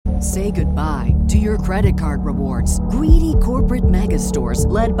Say goodbye to your credit card rewards. Greedy corporate mega stores,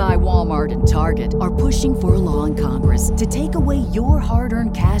 led by Walmart and Target, are pushing for a law in Congress to take away your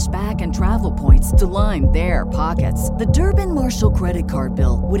hard-earned cash back and travel points to line their pockets. The Durbin-Marshall credit card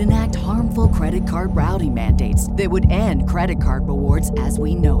bill would enact harmful credit card routing mandates that would end credit card rewards as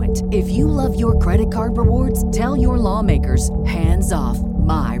we know it. If you love your credit card rewards, tell your lawmakers, hands off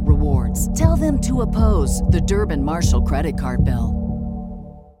my rewards. Tell them to oppose the Durbin-Marshall credit card bill.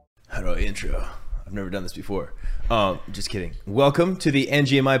 How do I intro? I've never done this before. Just kidding. Welcome to the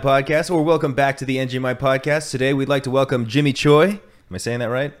NGMI podcast, or welcome back to the NGMI podcast. Today, we'd like to welcome Jimmy Choi. Am I saying that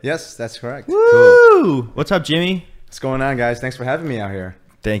right? Yes, that's correct. Woo! Cool. What's up, Jimmy? What's going on, guys? Thanks for having me out here.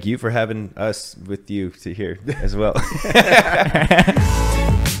 Thank you for having us with you to here as well.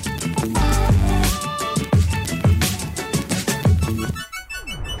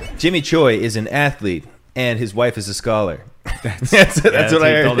 Jimmy Choi is an athlete, and his wife is a scholar. That's what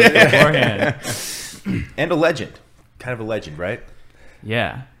I heard. Beforehand. And a legend. Kind of a legend, right?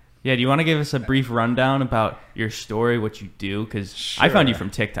 Yeah. Do you want to give us a brief rundown about your story, what you do? Because Sure. I found you from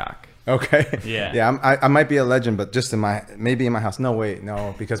TikTok. Okay. Yeah. Yeah, I might be a legend, but just maybe in my house. No, wait,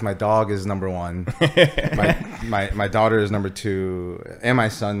 no, because my dog is number one. my daughter is number two, and my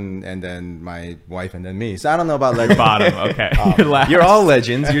son, and then my wife, and then me. So I don't know about legend. Bottom. Okay. You're all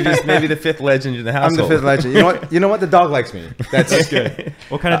legends. You're just maybe the fifth legend in the household. I'm the fifth legend. You know what? The dog likes me. That's good.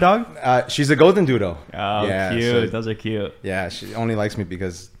 What kind of dog? She's a golden doodle. Oh, yeah, cute. so- Those are cute. Yeah, she only likes me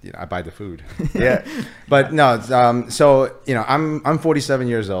because I buy the food. Yeah. But no, so I'm 47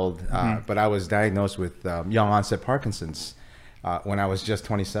 years old, but I was diagnosed with young onset Parkinson's when I was just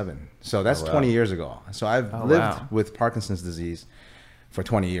 27. So that's 20 years ago. So I've lived with Parkinson's disease for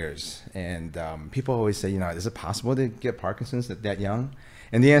 20 years, and people always say, is it possible to get Parkinson's that young?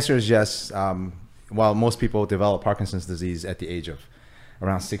 And the answer is yes. While most people develop Parkinson's disease at the age of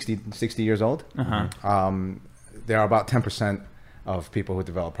around 60 years old, there are about 10% of people who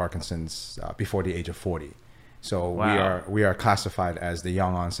develop Parkinson's before the age of 40. So we are classified as the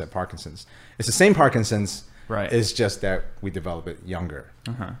young onset Parkinson's. It's the same Parkinson's, right? It's just that we develop it younger.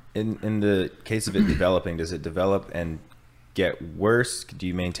 In the case of it developing, does it develop and get worse? Do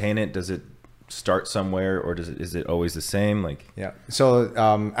you maintain it? Does it start somewhere, or is it always the same? Yeah. So I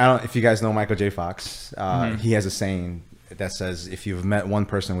don't know if you guys know Michael J. Fox. He has a saying that says, if you've met one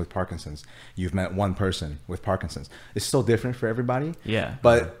person with Parkinson's, you've met one person with Parkinson's. It's still different for everybody. Yeah.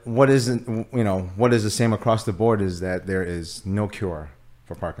 But what is the same across the board is that there is no cure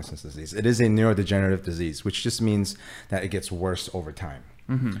for Parkinson's disease. It is a neurodegenerative disease, which just means that it gets worse over time.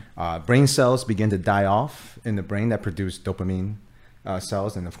 Brain cells begin to die off in the brain that produce dopamine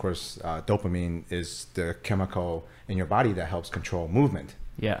cells. And of course, dopamine is the chemical in your body that helps control movement.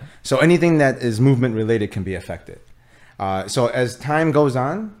 Yeah. So anything that is movement related can be affected. So as time goes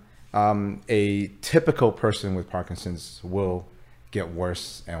on, a typical person with Parkinson's will get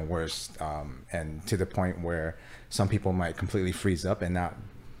worse and worse, and to the point where some people might completely freeze up and not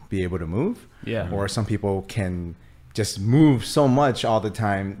be able to move. Yeah. Or some people can just move so much all the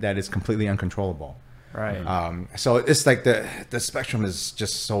time that it's completely uncontrollable. Right. So it's like the spectrum is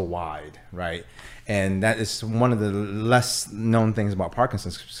just so wide, right? And that is one of the less known things about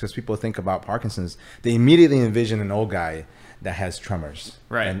Parkinson's, because people think about Parkinson's, they immediately envision an old guy that has tremors.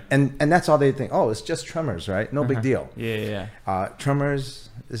 Right. And that's all they think. Oh, it's just tremors, right? No big deal. Yeah. Tremors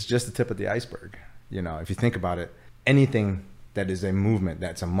is just the tip of the iceberg. If you think about it, anything that is a movement,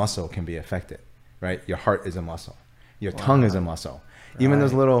 that's a muscle, can be affected, right? Your heart is a muscle. Your tongue is a muscle. Even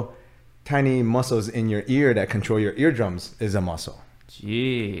those little tiny muscles in your ear that control your eardrums is a muscle.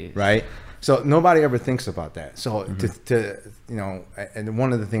 Jeez. Right? So nobody ever thinks about that. So and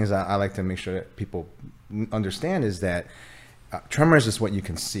one of the things I like to make sure that people understand is that tremors is what you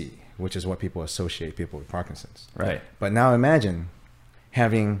can see, which is what people associate people with Parkinson's. Right. But now imagine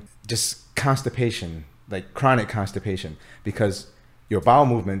having just constipation, like chronic constipation, because your bowel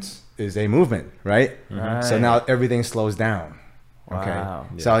movements is a movement, right? So now everything slows down. Okay. Wow.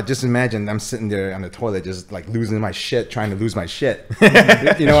 So just imagine I'm sitting there on the toilet, just like losing my shit, trying to lose my shit. You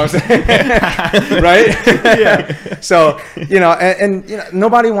know what I'm saying? Right? Yeah. So, and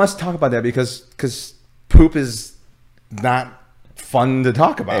nobody wants to talk about that because poop is not fun to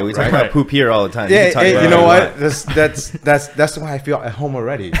talk about. Hey, we talk about poop here all the time. Yeah, you know what? That's why I feel at home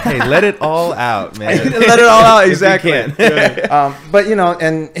already. Hey, let it all out, man. Let it all out, exactly. Can.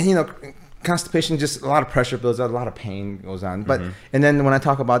 Constipation, just a lot of pressure builds up, a lot of pain goes on. But and then when I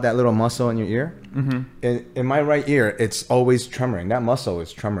talk about that little muscle in your ear, in my right ear, it's always tremoring. That muscle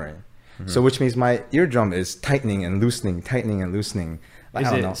is tremoring. So which means my eardrum is tightening and loosening I Is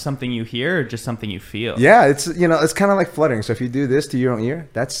don't it know. something you hear or just something you feel? Yeah, it's it's kind of like fluttering. So if you do this to your own ear,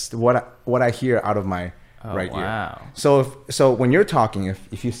 that's what I hear out of my right ear. Wow. So when you're talking,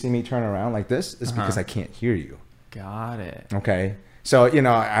 if you see me turn around like this, it's because I can't hear you. Got it. Okay. So I don't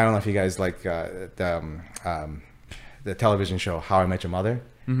know if you guys like the television show How I Met Your Mother,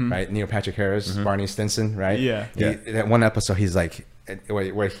 right? Neil Patrick Harris, Barney Stinson, right? Yeah. That one episode, he's like,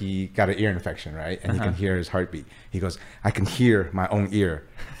 where he got an ear infection, right? And he can hear his heartbeat. He goes, I can hear my own ear.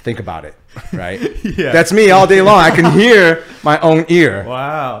 Think about it, right? Yeah. That's me all day long. I can hear my own ear.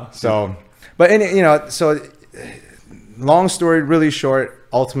 Wow. So, but so long story, really short.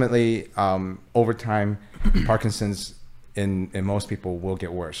 Ultimately, over time, Parkinson's in most people will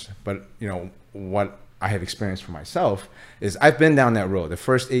get worse. But what I have experienced for myself is I've been down that road. The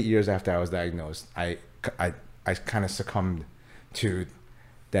first 8 years after I was diagnosed, I kind of succumbed to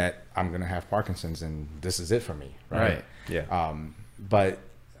that. I'm gonna have Parkinson's, and this is it for me, right? Yeah. But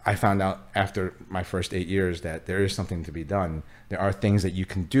I found out after my first 8 years that there is something to be done. There are things that you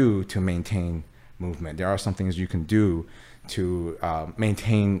can do to maintain movement. There are some things you can do to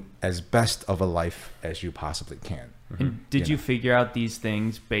maintain as best of a life as you possibly can. And did you figure out these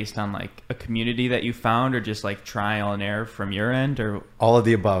things based on like a community that you found, or just like trial and error from your end, or All of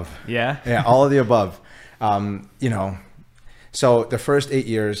the above. Yeah, All of the above. So the first 8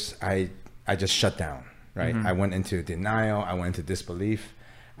 years, I just shut down, right? I went into denial. I went into disbelief.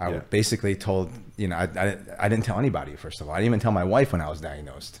 I basically told, I didn't tell anybody, first of all. I didn't even tell my wife when I was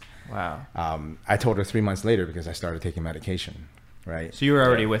diagnosed. Wow. I told her 3 months later because I started taking medication, right? So you were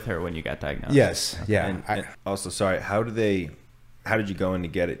already with her when you got diagnosed? Yes. Yeah. And also, sorry, how did you go in to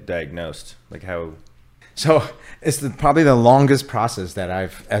get it diagnosed? Like how? So it's probably the longest process that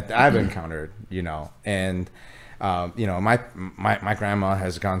I've encountered, and my grandma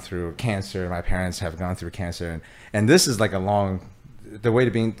has gone through cancer. My parents have gone through cancer, and this is like the way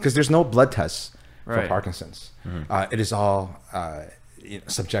to being, because there's no blood tests for Parkinson's. It is all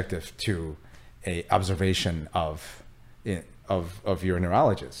subjective to a observation of your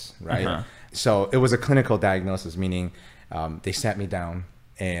neurologist, right? So it was a clinical diagnosis, meaning they sat me down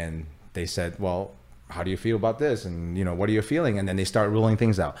and they said, well, how do you feel about this? And, what are you feeling? And then they start ruling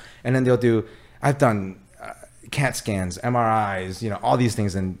things out. And then I've done CAT scans, MRIs, all these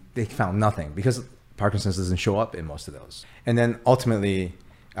things, and they found nothing because Parkinson's doesn't show up in most of those. And then ultimately,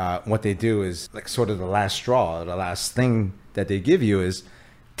 what they do is like sort of the last straw, the last thing that they give you is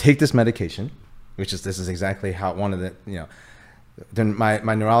take this medication, this is exactly how one of the, then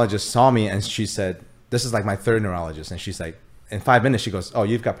my neurologist saw me and she said, this is like my third neurologist. And she's like, in 5 minutes, she goes, oh,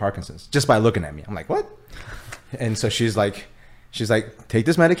 you've got Parkinson's, just by looking at me. I'm like, what? And so she's like, take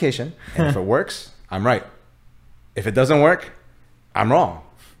this medication. And if it works, I'm right. If it doesn't work, I'm wrong.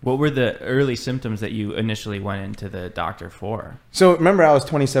 What were the early symptoms that you initially went into the doctor for? So remember, I was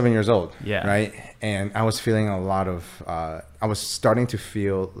 27 years old, Yeah. right? And I was feeling a lot of, I was starting to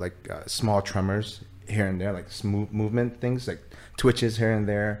feel like small tremors here and there, like movement things, like twitches here and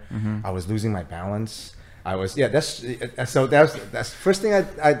there. I was losing my balance. That's first thing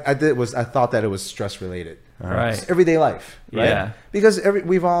I did was I thought that it was stress related. Right. It's everyday life, right? Yeah. Because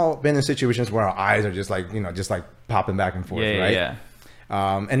we've all been in situations where our eyes are just like popping back and forth, right? Yeah.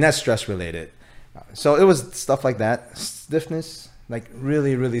 And that's stress related. So it was stuff like that, stiffness, like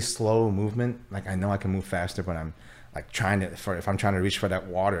really, really slow movement. Like I know I can move faster, but I'm like if I'm trying to reach for that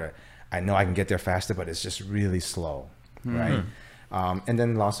water, I know I can get there faster, but it's just really slow, right? And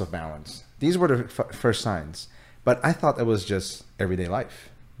then loss of balance. These were the first signs, but I thought it was just everyday life.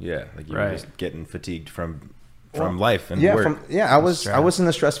 Yeah, like you were just getting fatigued from life and work. I was in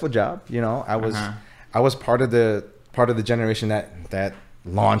a stressful job. I was part of the generation that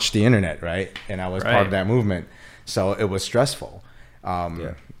launched the internet, right? And I was part of that movement, so it was stressful.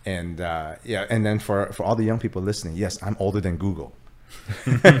 And then for all the young people listening, yes, I'm older than Google.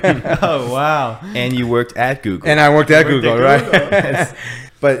 Oh wow! And you worked at Google. And I worked at Google, right?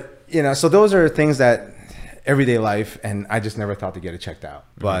 But so those are things that everyday life, and I just never thought to get it checked out.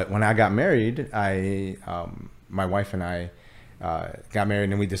 But when I got married, my wife and I got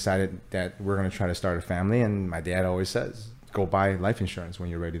married, and we decided that we're going to try to start a family. And my dad always says, go buy life insurance when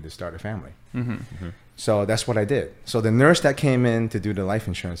you're ready to start a family. So that's what I did. So the nurse that came in to do the life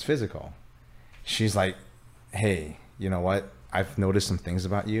insurance physical, she's like, hey, you know what? I've noticed some things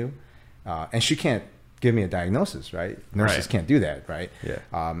about you. And she can't give me a diagnosis, right? Nurses can't do that, right?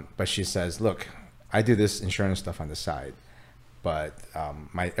 Yeah. But she says, look, I do this insurance stuff on the side, but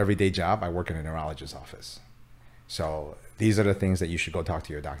my everyday job, I work in a neurologist's office. So these are the things that you should go talk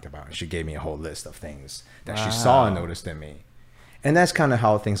to your doctor about. And she gave me a whole list of things that she saw and noticed in me. And that's kind of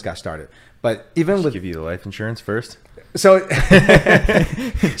how things got started. But even with give you the life insurance first. So,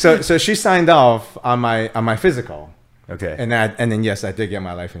 so she signed off on my physical. Okay. And then yes, I did get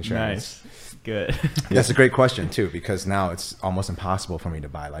my life insurance. Nice. Good. That's a great question too, because now it's almost impossible for me to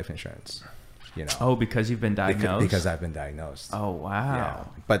buy life insurance. Oh, because you've been diagnosed? Because I've been diagnosed. Oh, wow. Yeah.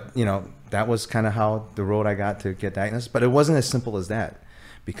 But, that was kind of how the road I got to get diagnosed. But it wasn't as simple as that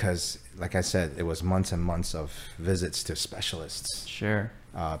because, like I said, it was months and months of visits to specialists. Sure.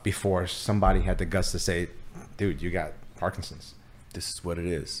 Before somebody had the guts to say, dude, you got Parkinson's. This is what it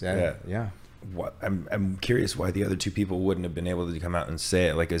is. Yeah. What I'm curious why the other two people wouldn't have been able to come out and say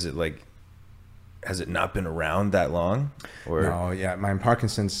it. Like, is it like, has it not been around that long? Or no, yeah, my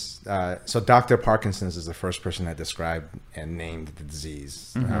Parkinson's. So Dr. Parkinson's is the first person that described and named the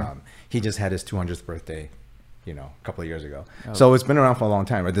disease. He just had his 200th birthday, a couple of years ago. Oh. So it's been around for a long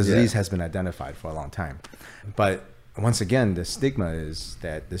time. Or the disease has been identified for a long time. But once again, the stigma is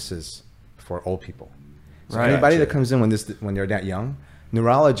that this is for old people. So anybody that comes in when they're that young,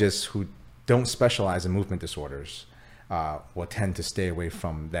 neurologists who don't specialize in movement disorders will tend to stay away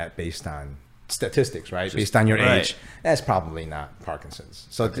from that based on statistics, right? Based on your age, that's probably not Parkinson's.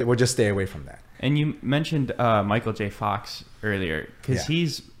 So we'll just stay away from that. And you mentioned Michael J. Fox earlier because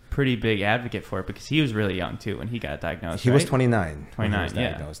he's pretty big advocate for it because he was really young too when he got diagnosed. He was 29. 29, when he was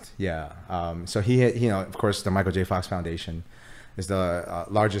diagnosed. Yeah. So he of course, the Michael J. Fox Foundation is the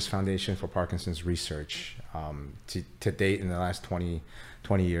largest foundation for Parkinson's research. To date, in the last 20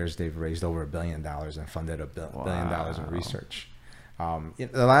 years, they've raised over $1 billion and funded $1 billion in research. In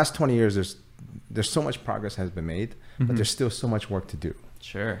the last 20 years, there's so much progress has been made, but there's still so much work to do.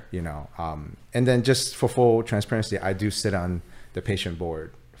 Sure. And then just for full transparency, I do sit on the patient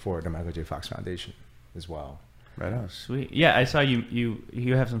board for the Michael J. Fox Foundation as well. Right on. Sweet. Yeah, I saw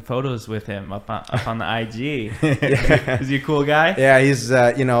you have some photos with him up on the IG. Is he a cool guy? Yeah, he's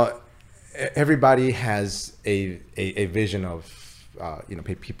everybody has a vision of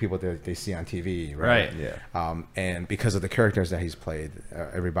people that they see on TV, right? Yeah. And because of the characters that he's played,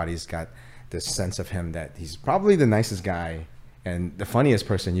 everybody's got this sense of him that he's probably the nicest guy and the funniest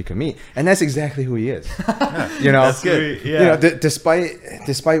person you can meet, and that's exactly who he is. That's good. Yeah.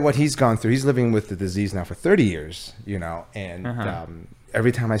 Despite what he's gone through, he's living with the disease now for 30 years. And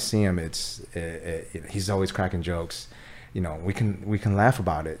every time I see him, he's always cracking jokes. We can laugh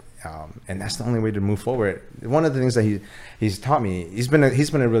about it, and that's the only way to move forward. One of the things that he's taught me, he's been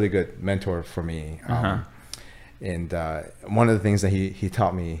a really good mentor for me. And one of the things that he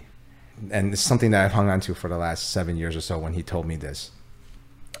taught me, and it's something that I've hung on to for the last 7 years or so when he told me this,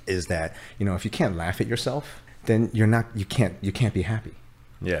 is that, if you can't laugh at yourself, then you can't be happy.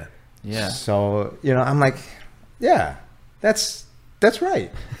 Yeah. Yeah. So, I'm like, yeah, that's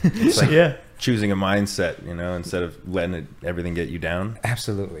right. It's like choosing a mindset, instead of letting everything get you down.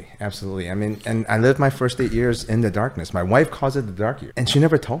 Absolutely. I mean, and I lived my first 8 years in the darkness. My wife calls it the dark year. And she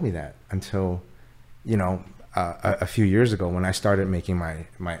never told me that until, a few years ago when I started making my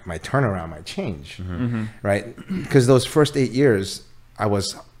turnaround, my change, right? Because those first 8 years, I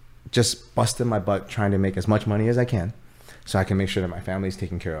was just busting my butt trying to make as much money as I can so I can make sure that my family's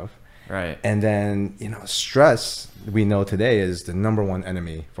taken care of. Right. And then, stress, we know today, is the #1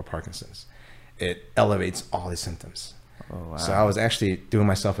 enemy for Parkinson's. It elevates all the symptoms. Oh, wow. So I was actually doing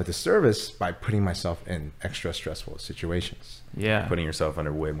myself a disservice by putting myself in extra stressful situations. Yeah. Putting yourself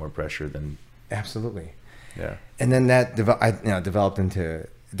under way more pressure than... Absolutely. Yeah. And then that developed into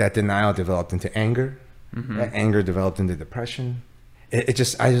anger. That anger developed into depression. I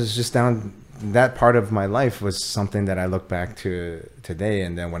was just down. That part of my life was something that I look back to today.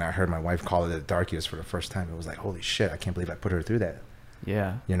 And then when I heard my wife call it the dark years for the first time, it was like, holy shit, I can't believe I put her through that.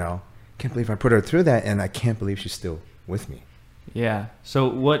 Yeah. Can't believe I put her through that. And I can't believe she's still with me. Yeah. So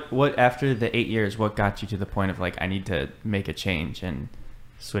what after the 8 years, what got you to the point of like, I need to make a change and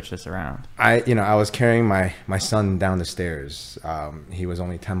switch this around? I was carrying my son down the stairs. He was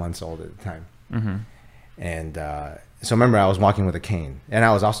only 10 months old at the time. And so remember, I was walking with a cane, and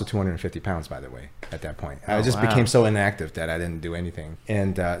I was also 250 pounds, by the way, at that point. I just became so inactive that I didn't do anything.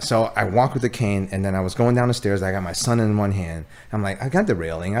 And so I walked with the cane, and then I was going down the stairs. I got my son in one hand. I'm like, I got the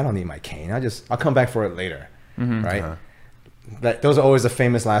railing. I don't need my cane. I'll come back for it later, right? Those are always the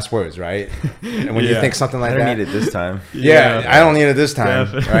famous last words, right? And when you think something like that, I don't need it this time. I don't need it this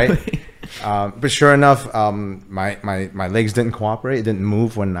time, right? But sure enough, my legs didn't cooperate. It didn't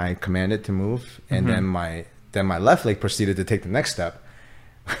move when I commanded to move, and then my left leg proceeded to take the next step,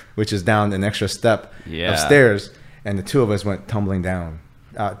 which is down an extra step of stairs, and the two of us went tumbling down.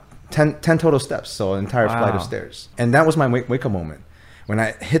 10 total steps, so an entire flight of stairs. And that was my wake-up moment. When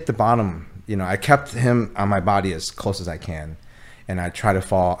I hit the bottom, I kept him on my body as close as I can. and I try to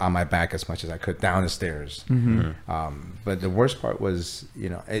fall on my back as much as I could down the stairs. But the worst part was,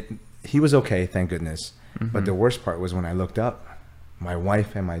 he was okay, thank goodness. But the worst part was when I looked up, my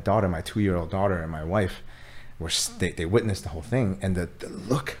wife and my daughter, my 2-year-old daughter and my wife, they witnessed the whole thing, and the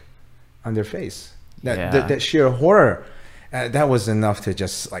look on their face, that sheer horror, that was enough to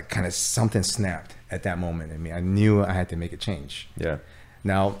just like kind of something snapped at that moment in me. I knew I had to make a change. Yeah.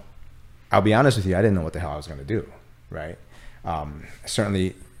 Now, I'll be honest with you, I didn't know what the hell I was going to do, right?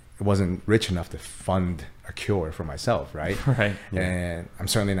 Certainly wasn't rich enough to fund a cure for myself, right? Right. Yeah. And I'm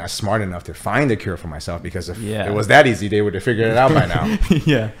certainly not smart enough to find a cure for myself, because if it was that easy, they would have figured it out by now.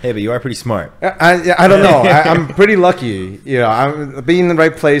 Yeah. Hey, but you are pretty smart. I don't know. I'm pretty lucky. I'm being in the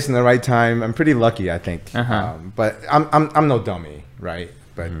right place in the right time. I'm pretty lucky, I think. But I'm no dummy, right?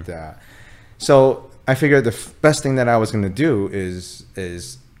 But so I figured the best thing that I was going to do is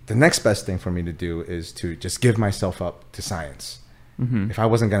the next best thing for me to do is to just give myself up to science. If I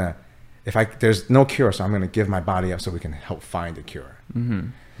wasn't gonna, there's no cure, so I'm gonna give my body up so we can help find a cure.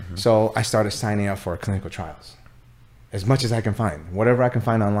 So I started signing up for clinical trials, as much as I can find, whatever I can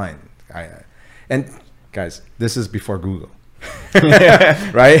find online. And guys, this is before Google,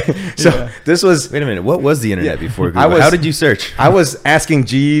 right? So this was. Wait a minute. What was the internet before Google? How did you search? I was asking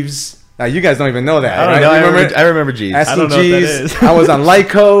Jeeves. Now, you guys don't even know that. I don't know. I remember Jeeves. Asking Jeeves. I was on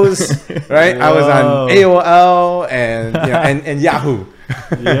Lycos, right? Whoa. I was on AOL and Yahoo.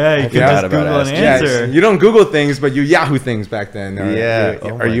 Yeah, you can just Google an answer. Yes. You don't Google things, but you Yahoo things back then.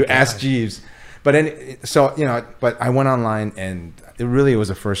 Or you gosh. ask Jeeves. But but I went online, and it really was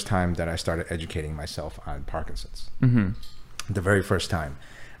the first time that I started educating myself on Parkinson's. The very first time.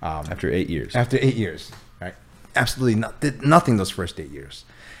 After 8 years. After 8 years, right? Absolutely did nothing those first 8 years.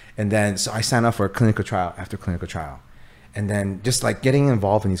 And then, so I signed up for a clinical trial after clinical trial. And then just like getting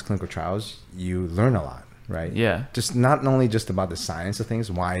involved in these clinical trials, you learn a lot, right? Yeah. Just not only just about the science of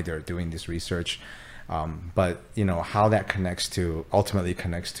things, why they're doing this research, but how that ultimately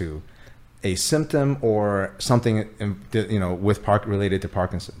connects to a symptom or something, related to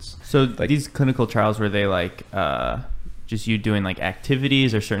Parkinson's. So these clinical trials, were they like just you doing like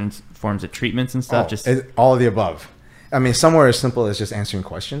activities or certain forms of treatments and stuff? All of the above. I mean, some were as simple as just answering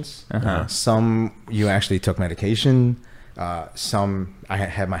questions. Some you actually took medication. Some I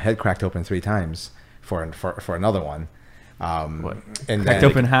had my head cracked open 3 times for another one. What? And Cracked then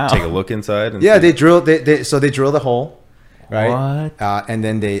open how? Take a look inside. And they drilled. They drilled a hole, right? What? And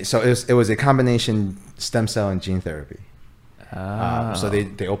then it was a combination stem cell and gene therapy. So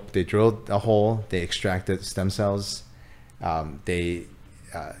they drilled a hole. They extracted stem cells. They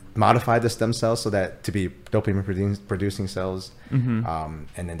modified the stem cells so that to be dopamine producing cells, and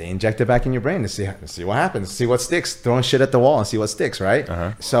then they inject it back in your brain to see what happens, see what sticks. Throwing shit at the wall and see what sticks, right?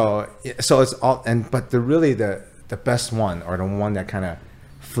 So it's all. But the best one, or the one that kind of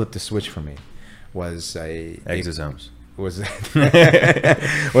flipped the switch for me, was exosomes.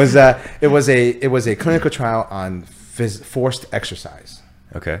 It was a clinical trial on forced exercise.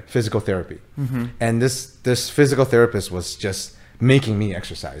 Okay. Physical therapy, and this physical therapist was just making me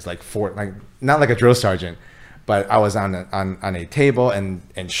exercise, not like a drill sergeant, but I was on a table, and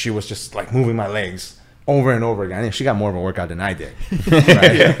she was just like moving my legs over and over again. And she got more of a workout than I did.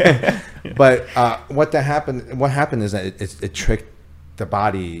 Right? But what happened is that it tricked the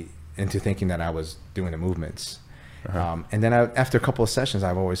body into thinking that I was doing the movements. And then after a couple of sessions,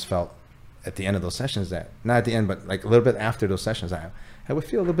 I've always felt at the end of those sessions that, not at the end, but like a little bit after those sessions, I would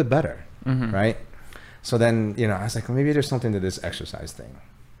feel a little bit better, right? So then, I was like, well, maybe there's something to this exercise thing,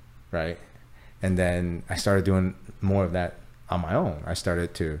 right? And then I started doing more of that on my own. I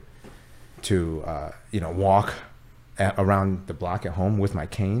started to walk around the block at home with my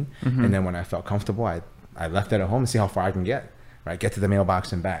cane. And then when I felt comfortable, I left it at home and see how far I can get, right? Get to the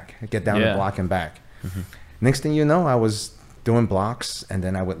mailbox and back, get down the block and back. Next thing you know, I was doing blocks, and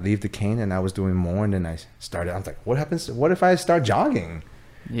then I would leave the cane, and I was doing more. And then I was like, what if I start jogging?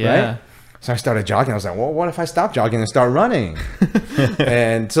 Yeah. Right? So I started jogging. I was like, well, what if I stop jogging and start running?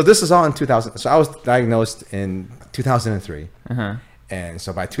 And so this is all in 2000. So I was diagnosed in 2003. And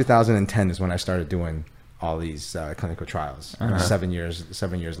so by 2010 is when I started doing all these clinical trials, 7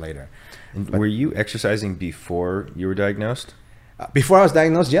 years later. And were you exercising before you were diagnosed? Before I was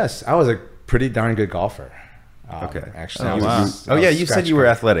diagnosed, yes. I was a pretty darn good golfer. Okay. Actually, you said you were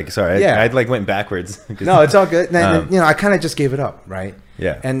athletic. Sorry, I went backwards. No, it's all good. I kind of just gave it up, right?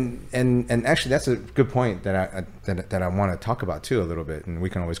 Yeah. And actually, that's a good point that I want to talk about too a little bit, and we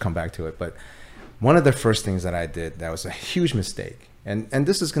can always come back to it. But one of the first things that I did that was a huge mistake, and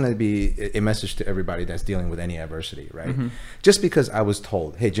this is going to be a message to everybody that's dealing with any adversity, right? Just because I was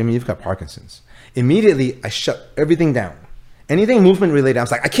told, hey, Jimmy, you've got Parkinson's, immediately I shut everything down anything movement related, I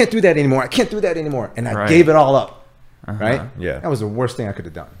was like, I can't do that anymore. I can't do that anymore. And I gave it all up. Right? Yeah. That was the worst thing I could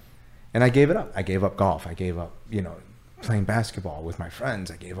have done. And I gave it up. I gave up golf. I gave up, playing basketball with my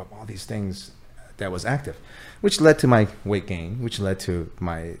friends. I gave up all these things that was active, which led to my weight gain, which led to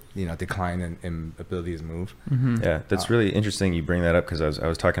my, decline in ability to move. Yeah, that's really interesting you bring that up, because I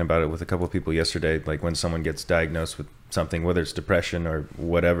was talking about it with a couple of people yesterday. Like when someone gets diagnosed with something, whether it's depression or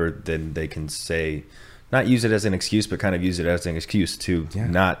whatever, then they can say, not use it as an excuse, but kind of use it as an excuse to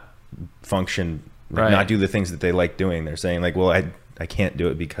not function, not do the things that they like doing. They're saying like, well, I can't do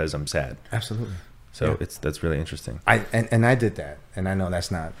it because I'm sad. Absolutely. So that's really interesting. And I did that, and I know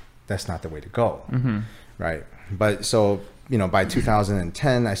that's not the way to go, right? But so by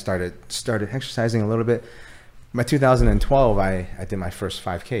 2010, I started exercising a little bit. By 2012, I did my first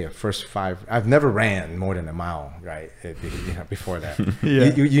 5K. I've never ran more than a mile, right? Before that,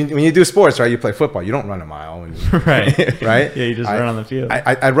 when you do sports, right? You play football, you don't run a mile, right? Right? Yeah, you just run on the field.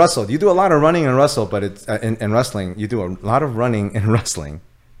 I wrestled. You do a lot of running and wrestle, but it's in wrestling. You do a lot of running and wrestling.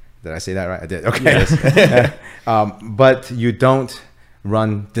 Did I say that right? I did. Okay. Yes. But you don't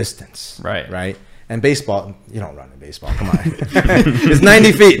run distance, right? And baseball, you don't run in baseball. Come on, it's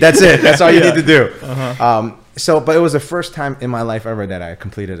 90 feet. That's it. That's all you need to do. But it was the first time in my life ever that I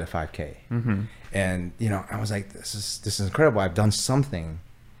completed a 5K, and I was like, this is incredible. I've done something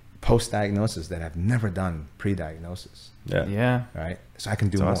post-diagnosis that I've never done pre-diagnosis. Yeah. Right. So I can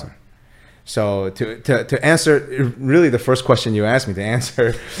do That's more. awesome. So to answer really the first question you asked me to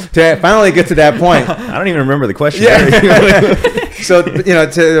answer, to finally get to that point. I don't even remember the question. So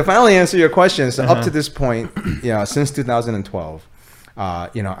to finally answer your question, so up to this point, since 2012,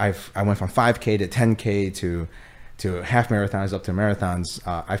 I went from 5K to 10K to half marathons up to marathons.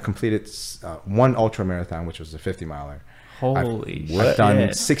 I've completed one ultra marathon, which was a 50 miler. Holy shit. I've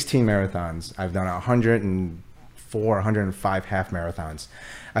done 16 marathons. I've done 104, 105 half marathons.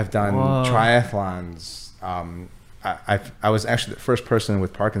 I've done triathlons. I was actually the first person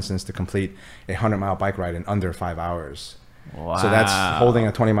with Parkinson's to complete a 100-mile bike ride in under 5 hours. Wow. So that's holding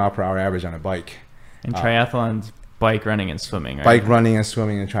a 20-mile-per-hour average on a bike. And triathlons, bike running and swimming, right? Bike running and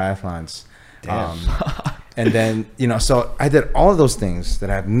swimming and triathlons. And then, so I did all of those things that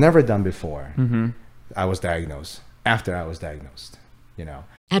I've never done before. I was diagnosed. After I was diagnosed,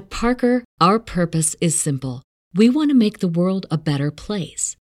 At Parker, our purpose is simple. We want to make the world a better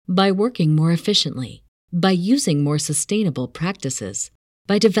place by working more efficiently, by using more sustainable practices,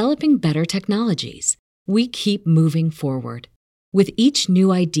 by developing better technologies. We keep moving forward. With each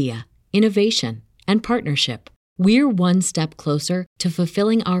new idea, innovation, and partnership, we're one step closer to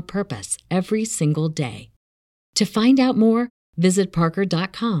fulfilling our purpose every single day. To find out more, visit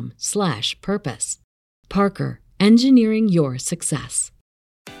parker.com/purpose. Parker, engineering your success.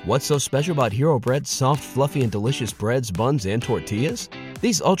 What's so special about Hero Bread's soft, fluffy, and delicious breads, buns, and tortillas?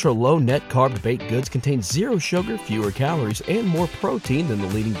 These ultra-low net-carb baked goods contain zero sugar, fewer calories, and more protein than the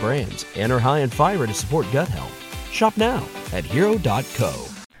leading brands, and are high in fiber to support gut health. Shop now at hero.co.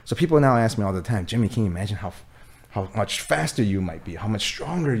 So people now ask me all the time, Jimmy, can you imagine how much faster you might be, how much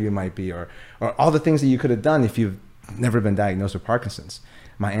stronger you might be, or all the things that you could have done if you've never been diagnosed with Parkinson's?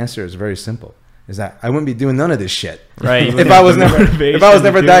 My answer is very simple. Is that I wouldn't be doing none of this shit. Right. if I was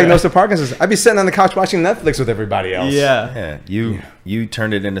never diagnosed with Parkinson's, I'd be sitting on the couch watching Netflix with everybody else. Yeah. You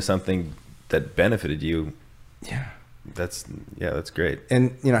turned it into something that benefited you. Yeah. That's great.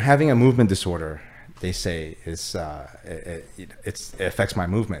 And having a movement disorder, they say is it affects my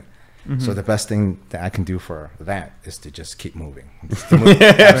movement. So the best thing that I can do for that is to just keep moving.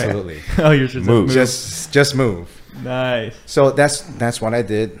 Absolutely. Oh, you're just move. Just move. Nice. So that's what I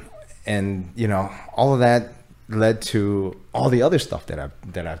did. And all of that led to all the other stuff that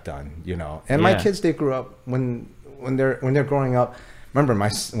I've done. And my kids, they grew up when they're growing up. Remember,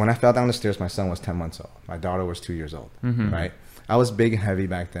 when I fell down the stairs, my son was 10 months old. My daughter was 2 years old. Right? I was big and heavy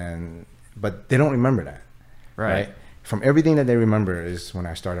back then, but they don't remember that. Right? From everything that they remember is when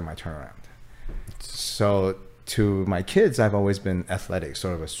I started my turnaround. So to my kids, I've always been athletic,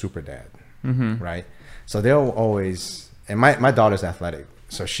 sort of a super dad. Right? So they'll always, and my daughter's athletic.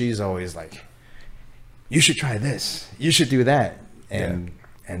 So she's always like, you should try this. You should do that. And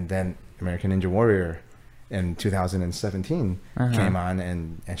then American Ninja Warrior in 2017 came on,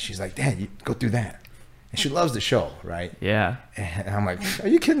 and she's like, Dad, you go do that. And she loves the show, right? Yeah. And I'm like, are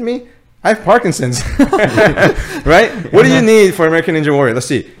you kidding me? I have Parkinson's, right? What do you need for American Ninja Warrior? Let's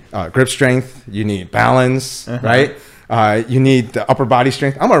see. Grip strength. You need balance, right? You need the upper body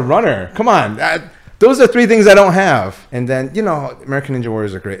strength. I'm a runner. Come on. Those are three things I don't have. And then, American Ninja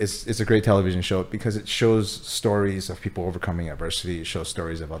Warrior is it's a great television show because it shows stories of people overcoming adversity. It shows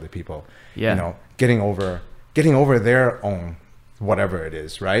stories of other people, getting over getting over their own whatever it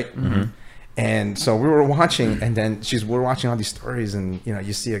is, right? And so we were watching, and then we're watching all these stories, and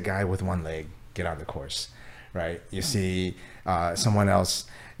you see a guy with one leg get on the course, right? You see someone else,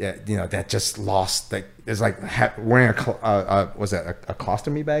 that just lost, like is like wearing a was that a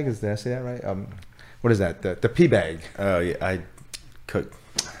colostomy bag? Did I say that right? What is that? The pee bag? Oh yeah,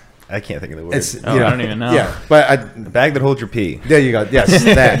 I can't think of the word. I don't even know. Yeah, but the bag that holds your pee. There you go. Yes,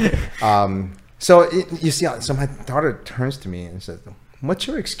 that. So you see, so my daughter turns to me and says, "What's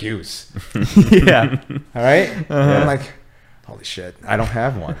your excuse?" Yeah. All right. I'm like, holy shit, I don't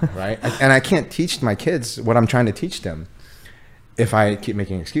have one, right? And I can't teach my kids what I'm trying to teach them if I keep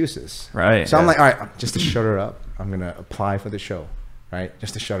making excuses. Right. So I'm like, all right, just to shut her up, I'm gonna apply for the show, right?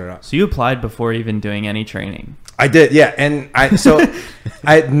 Just to shut her up. So you applied before even doing any training? I did, yeah. And I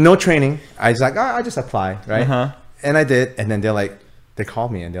had no training. I was like, oh, I just apply, right? And I did. And then they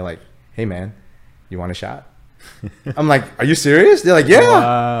called me and they're like, hey man, you want a shot? I'm like, are you serious? They're like, yeah.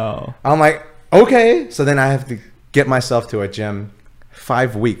 Wow. I'm like, okay. So then I have to get myself to a gym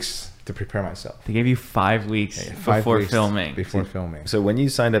 5 weeks to prepare myself. They gave you 5 weeks before filming. Before filming. So when you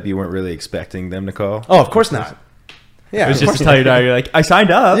signed up, you weren't really expecting them to call? Oh, of course not. Yeah, It was just to tell your daughter, you're like, I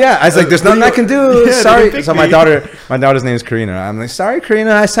signed up. Yeah, I was like, there's nothing I can do. Yeah, Sorry. So my daughter's name is Karina. I'm like, sorry,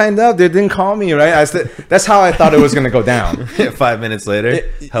 Karina, I signed up. They didn't call me, right? That's how I thought it was going to go down. 5 minutes later,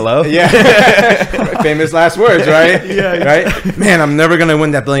 hello? Yeah. Famous last words, right? Yeah. Right? Man, I'm never going to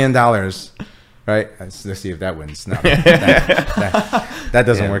win that $1 billion. Right? Let's see if that wins. No, that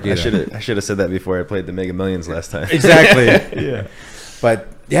doesn't work either. I should have said that before I played the Mega Millions last time. Exactly. Yeah. But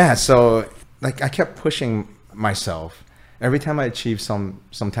yeah, so like I kept pushing myself every time I achieved some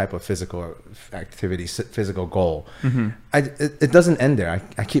type of physical activity, physical goal. It doesn't end there.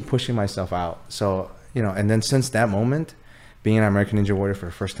 I keep pushing myself out. So and then since that moment, being an American Ninja Warrior for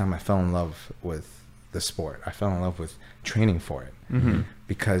the first time, I fell in love with the sport. I fell in love with training for it.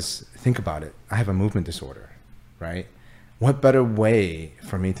 Because think about it, I have a movement disorder, right? What better way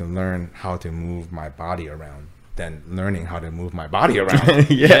for me to learn how to move my body around than learning how to move my body around?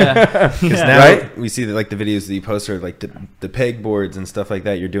 Yeah. Because now Right? we see like the videos that you post are like the peg boards and stuff like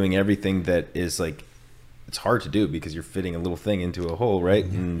that. You're doing everything that is like, it's hard to do because you're fitting a little thing into a hole, right?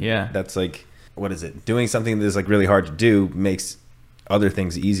 And that's like, what is it? Doing something that is like really hard to do makes other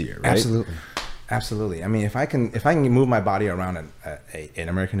things easier, right? Absolutely. I mean, if I can move my body around an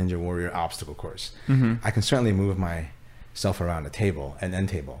American Ninja Warrior obstacle course, I can certainly move myself around a table, an end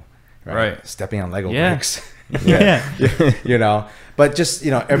table, right? Stepping on Lego bricks. But just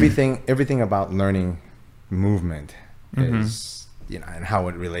everything about learning movement is and how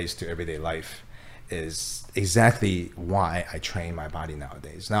it relates to everyday life is exactly why I train my body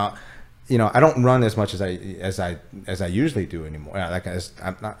nowadays. Now, I don't run as much as I usually do anymore.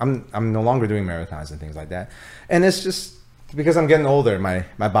 I'm no longer doing marathons and things like that, and it's just because I'm getting older. My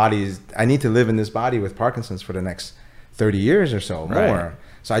body I need to live in this body with Parkinson's for the next 30 years or so more.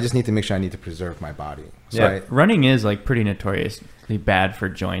 So I just need to make sure I need to preserve my body. So running is like pretty notoriously bad for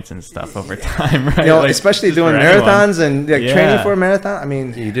joints and stuff over time, right? Especially doing marathons and training for a marathon. I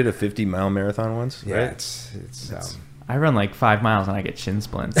mean, you did a 50-mile marathon once, yeah, right? It's I run like 5 miles and I get shin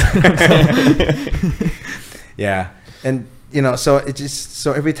splints. Yeah, and so it just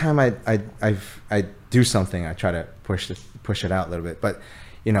so every time I do something, I try to push it out a little bit. But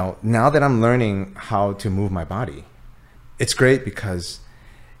now that I'm learning how to move my body, it's great because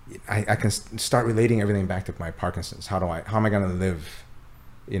I can start relating everything back to my Parkinson's. How am I going to live,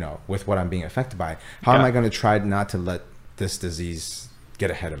 with what I'm being affected by? How am I going to try not to let this disease get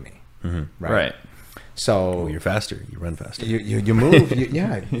ahead of me? Right. So you're faster. You run faster. You move.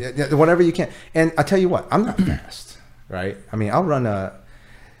 Whatever you can. And I'll tell you what, I'm not fast, right? I mean, I'll run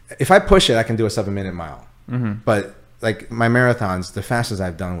if I push it, I can do a 7-minute mile. But like my marathons, the fastest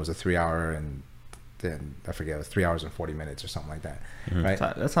I've done was a 3 hour and then I forget, it was 3 hours and 40 minutes or something like that. Right.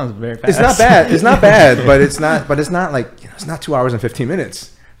 That sounds very fast. It's not bad. It's not bad, but it's not like, it's not 2 hours and 15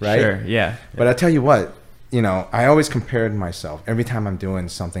 minutes. Right. Sure. Yeah. But I tell you what, I always compared myself every time I'm doing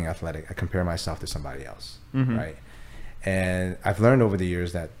something athletic. I compare myself to somebody else, right? And I've learned over the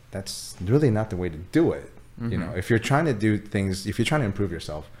years that that's really not the way to do it. If you're trying to do things, if you're trying to improve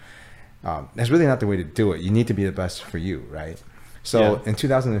yourself, that's really not the way to do it. You need to be the best for you, right? So in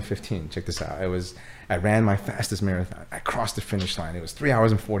 2015, check this out. I ran my fastest marathon. I crossed the finish line. It was 3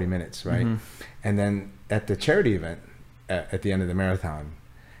 hours and 40 minutes, right? And then at the charity event at the end of the marathon,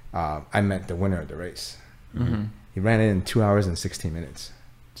 I met the winner of the race. He ran it in 2 hours and 16 minutes.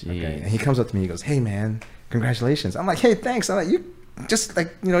 Okay? And he comes up to me, he goes, "Hey man, congratulations." I'm like, "Hey, thanks." I'm like, "You just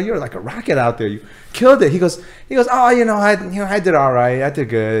like, you're like a rocket out there. You killed it." He goes, "Oh, I did all right. I did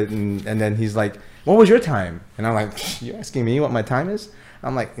good." And then he's like, what was your time? And I'm like, you're asking me what my time is?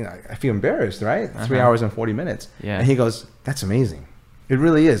 I'm like, I feel embarrassed, right? 3 hours and 40 minutes. Yeah. And he goes, that's amazing. It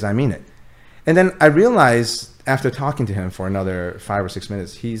really is. I mean it. And then I realized after talking to him for another 5 or 6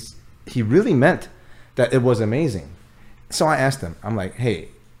 minutes, he really meant that it was amazing. So I asked him, I'm like, hey,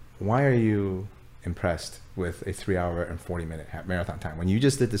 why are you impressed with a 3 hour and 40 minute marathon time when you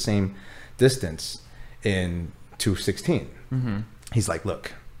just did the same distance in 2:16? He's like,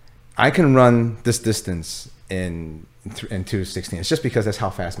 look, I can run this distance in 2:16. It's just because that's how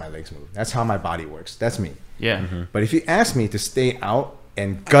fast my legs move. That's how my body works. That's me. Yeah. But if you ask me to stay out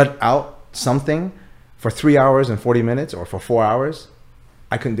and gut out something for 3 hours and 40 minutes or for 4 hours,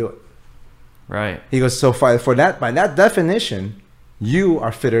 I couldn't do it. Right. He goes, so for that, by that definition, you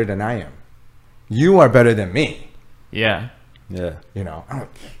are fitter than I am. You are better than me. Yeah. Yeah. I'm like,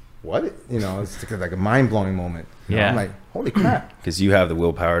 what? It's like a mind-blowing moment. Yeah. I'm like, holy crap. Because you have the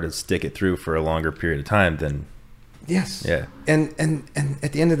willpower to stick it through for a longer period of time than. Yes. Yeah. And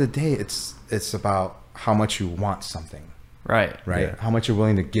at the end of the day, it's about how much you want something. Right. Right. Yeah. How much you're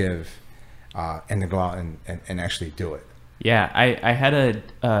willing to give and to go out and actually do it. Yeah. I had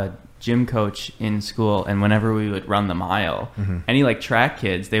a gym coach in school, and whenever we would run the mile, any like track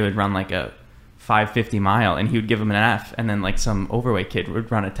kids, they would run like a 5:50 mile, and he would give them an F, and then like some overweight kid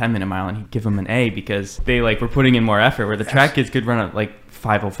would run a 10-minute mile, and he'd give them an A because they like were putting in more effort. Where the track kids could run a like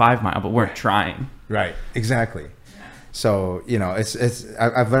 5:05 mile, but weren't trying. Right. Exactly. So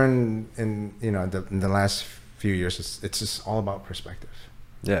I've learned in the last few years, it's just all about perspective.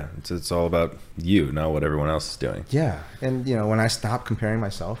 Yeah, it's all about you, not what everyone else is doing. Yeah, and when I stop comparing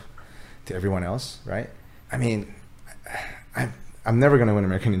myself to everyone else, right? I mean, I'm never going to win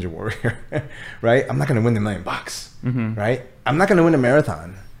American Ninja Warrior, right? I'm not going to win the $1 million, right? I'm not going to win a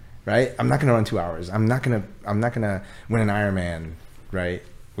marathon, right? I'm not going to run 2 hours. I'm not going to win an Ironman, right?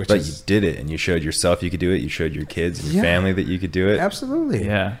 But you did it, and you showed yourself you could do it. You showed your kids and your family that you could do it. Absolutely.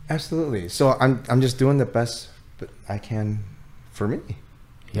 Yeah. Absolutely. So I'm just doing the best that I can for me.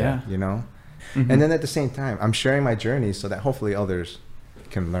 Yeah. And then at the same time, I'm sharing my journey so that hopefully others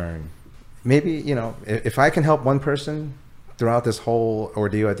can learn. Maybe, if I can help one person throughout this whole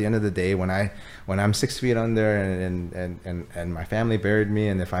ordeal, at the end of the day, when I'm 6 feet under and my family buried me,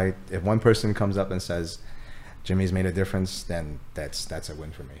 and if one person comes up and says, Jimmy's made a difference, then that's a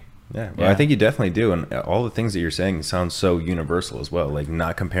win for me. Yeah, well, I think you definitely do, and all the things that you're saying sound so universal as well. Like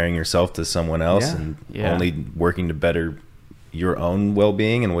not comparing yourself to someone else, and only working to better your own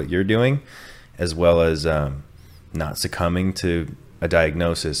well-being and what you're doing, as well as not succumbing to a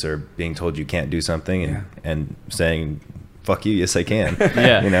diagnosis or being told you can't do something and saying, "Fuck you, yes I can."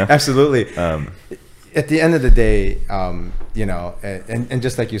 Yeah, absolutely. At the end of the day, and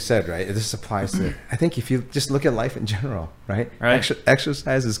just like you said, right, this applies to, I think if you just look at life in general, right?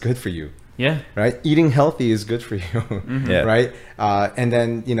 Exercise is good for you. Yeah. Right. Eating healthy is good for you. Right. And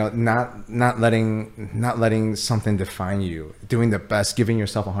then, not letting something define you, doing the best, giving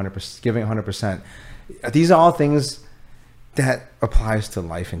yourself 100%, giving 100%. These are all things that applies to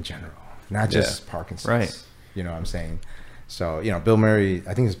life in general, not just Parkinson's. Right. You know what I'm saying? So, Bill Murray,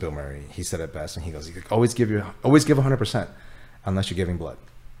 I think it's Bill Murray. He said it best, and he goes, always give 100% unless you're giving blood.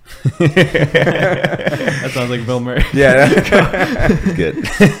 That sounds like Bill Murray. Yeah.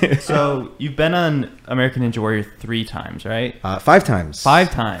 Good. So you've been on American Ninja Warrior 3 times, right? 5 times.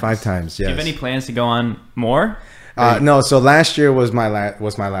 5 times. 5 times. Yes. Do you have any plans to go on more? No. So last year was my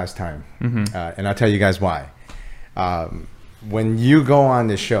last time, and I'll tell you guys why. When you go on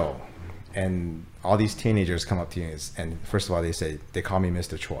the show, and all these teenagers come up to you, and first of all they call me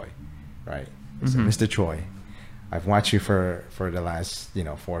Mr. Choi, right? They say, Mr. Choi, I've watched you for the last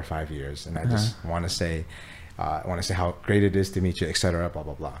 4 or 5 years, and I just want to say how great it is to meet you, etc. Blah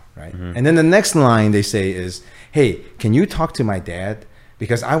blah blah, right? And then the next line they say is, hey, can you talk to my dad,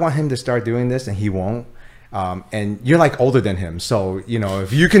 because I want him to start doing this and he won't. And you're like older than him, so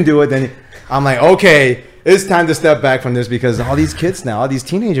if you can do it, then I'm like, okay, it's time to step back from this, because all these kids now, all these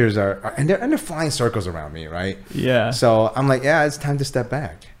teenagers are and they're flying circles around me, right? Yeah. So I'm like, yeah, it's time to step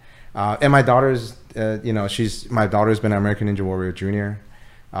back. And my daughter's, my daughter's been an American Ninja Warrior Junior.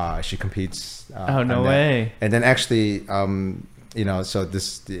 She competes. Oh, no way. And then actually, so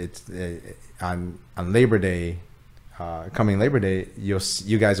it's on Labor Day, coming Labor Day,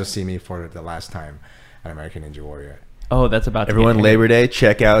 you guys will see me for the last time at American Ninja Warrior. Oh, that's about to Everyone, be Labor Day,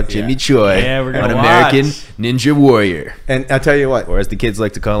 check out Jimmy Choi we're gonna on American Ninja Warrior. And I'll tell you what, or as the kids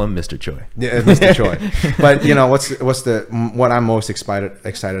like to call him, Mr. Choi. Yeah, Mr. Choi. But what I'm most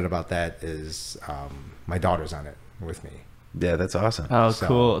excited about that is my daughter's on it with me. Yeah, that's awesome. Oh, So-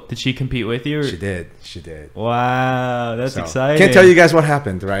 cool. Did she compete with you? Or? She did. She did. Wow, that's So, exciting. Can't tell you guys what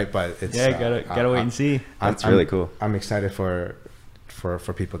happened, right? But it's Yeah, gotta wait and see. That's really cool. I'm excited for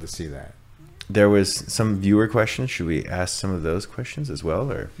people to see that. There was some viewer questions. Should we ask some of those questions as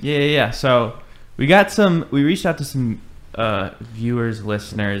well, or? Yeah. So we reached out to some viewers,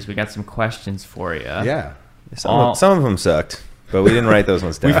 listeners. We got some questions for you. Yeah. Some of them sucked, but we didn't write those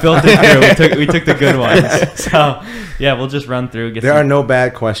ones down. We filtered through. We took the good ones. So yeah, we'll just run through. There are no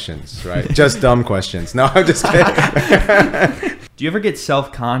bad questions, right? Just dumb questions. No, I'm just kidding. Do you ever get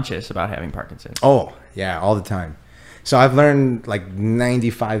self-conscious about having Parkinson's? Oh, yeah, all the time. So I've learned like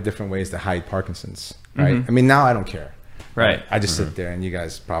 95 different ways to hide Parkinson's, right? Mhm. I mean, now I don't care. Right. I just sit there and you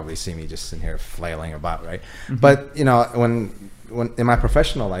guys probably see me just sitting here flailing about, right? But, you know, when in my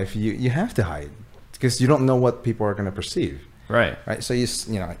professional life, you have to hide because you don't know what people are going to perceive. Right. Right. So you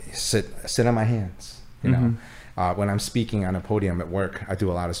sit on my hands, you know. When I'm speaking on a podium at work, I do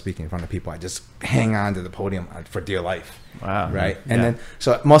a lot of speaking in front of people. I just hang on to the podium for dear life. Wow. Right. Yeah. And then,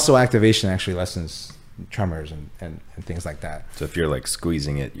 so muscle activation actually lessens tremors and things like that. So if you're like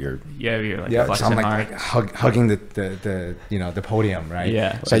squeezing it, you're You're like Yeah. So flexing I'm hard. like hugging the the podium. Right.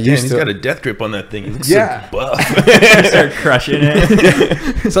 Yeah. So I Damn, used he's to got a death grip on that thing. He looks Yeah. so buff. Start crushing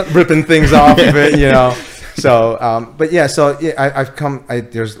it. start ripping things off of it, you know. So, but yeah, so yeah,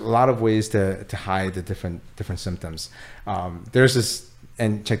 there's a lot of ways to hide the different symptoms. There's this,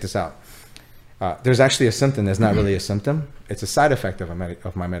 and check this out. There's actually a symptom that's not really a symptom. It's a side effect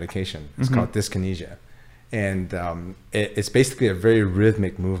of my medication. It's called dyskinesia. And it's basically a very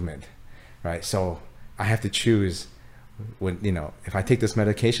rhythmic movement, right? So I have to choose when, you know, if I take this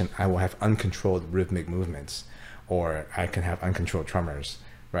medication, I will have uncontrolled rhythmic movements, or I can have uncontrolled tremors,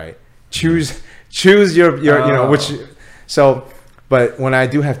 right? Choose your you know, which, so, but when I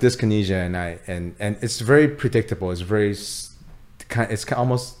do have dyskinesia and it's very predictable, it's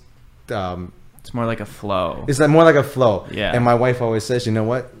almost, It's more like a flow. it's like more like a flow. Yeah. And my wife always says, you know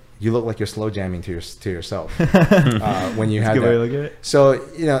what? You look like you're slow jamming to yourself when you have Good that. way to look at it. So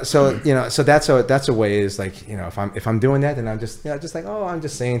that's a way is like, you know, if I'm doing that, then I'm just, you know, just like, oh, I'm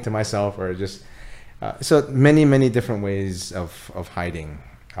just saying to myself, or just so many different ways of hiding.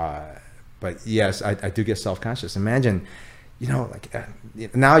 But yes, I do get self-conscious. Imagine, you know,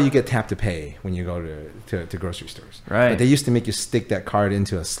 like now you get tap to pay when you go to grocery stores. Right. But they used to make you stick that card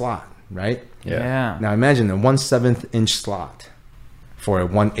into a slot, right? Yeah. Now imagine a 1/7 inch slot for a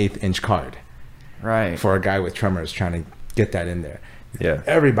 1/8 inch card Right. for a guy with tremors trying to get that in there. Yeah.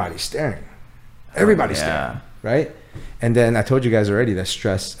 Everybody's staring. Everybody's staring, right? And then I told you guys already that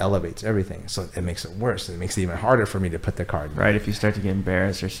stress elevates everything, so it makes it worse. It makes it even harder for me to put the card in. Right. If you start to get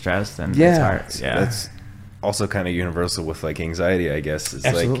embarrassed or stressed, then Yeah. it's hard. Yeah. That's also kind of universal with like anxiety, I guess. It's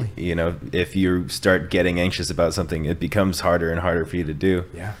Absolutely. like, you know, if you start getting anxious about something, it becomes harder and harder for you to do.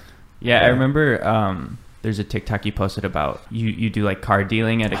 Yeah. Yeah, I remember there's a TikTok you posted about you do like card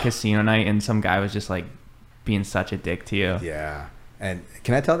dealing at a casino night, and some guy was just like being such a dick to you. Yeah. And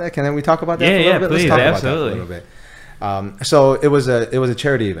can I tell that? Can we talk about that? Yeah, for a little yeah, bit? please, Let's talk absolutely. about that for a little bit. So it was a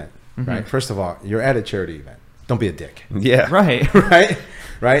charity event, right? First of all, you're at a charity event. Don't be a dick, Yeah. Right.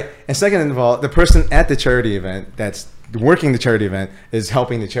 right? And second of all, the person at the charity event that's working the charity event is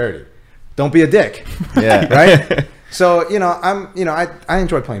helping the charity. Don't be a dick. Yeah. Right? So, you know, I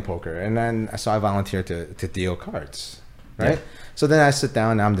enjoy playing poker, and then so I volunteer to deal cards, right? Yeah. So then I sit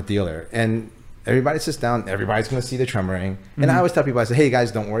down and I'm the dealer, and everybody sits down, everybody's going to see the tremoring. And I always tell people, I say, hey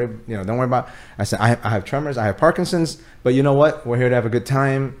guys, don't worry about, I said, I have tremors, I have Parkinson's, but you know what? We're here to have a good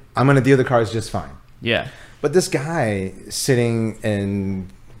time. I'm going to deal the cards just fine. Yeah. But this guy sitting in,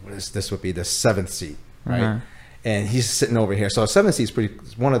 this would be the 7th seat, right? Uh-huh. And he's sitting over here. So 7th seat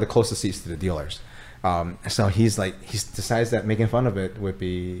is one of the closest seats to the dealers. So he decides that making fun of it would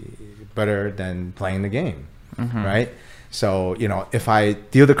be better than playing the game, right? So, you know, if I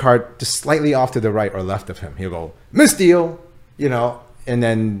deal the card just slightly off to the right or left of him, he'll go, misdeal, you know, and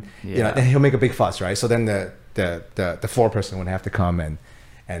then, you know, and he'll make a big fuss, right? So then the floor person would have to come and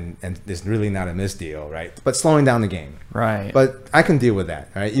it's really not a misdeal, right? But slowing down the game. Right. But I can deal with that,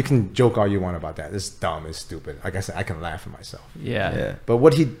 right? You can joke all you want about that. It's dumb, it's stupid. Like I said, I can laugh at myself. Yeah. Yeah. But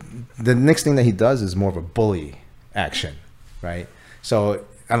the next thing that he does is more of a bully action, right? So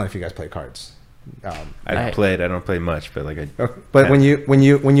I don't know if you guys play cards. I don't play much, but like But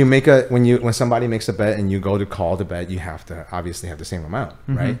when somebody makes a bet and you go to call the bet, you have to obviously have the same amount,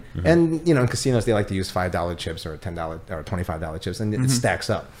 right? And you know, in casinos they like to use $5 chips or $10 or $25 chips, and it stacks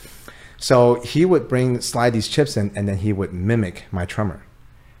up. So he would slide these chips in, and then he would mimic my tremor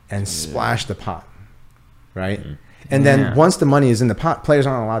and splash the pot, right? And then once the money is in the pot, players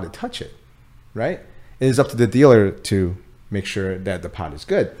aren't allowed to touch it, right? It is up to the dealer to make sure that the pot is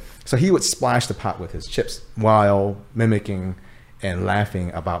good. So he would splash the pot with his chips while mimicking and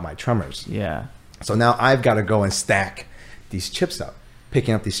laughing about my tremors. Yeah. So now I've got to go and stack these chips up,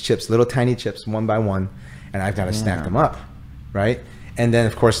 picking up these chips, little tiny chips, one by one, and I've got to stack them up, right? And then,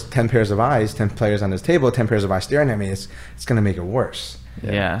 of course, 10 pairs of eyes, 10 players on this table, 10 pairs of eyes staring at me, it's going to make it worse.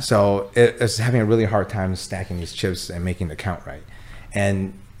 Yeah. So it's having a really hard time stacking these chips and making the count right.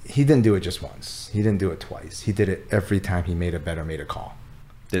 And he didn't do it just once. He didn't do it twice. He did it every time he made a call.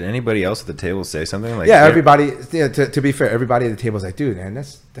 Did anybody else at the table say something? Like, yeah, everybody, to be fair, everybody at the table was like, dude, man,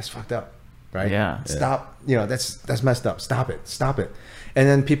 that's fucked up, right? Yeah. Stop, that's messed up. Stop it. And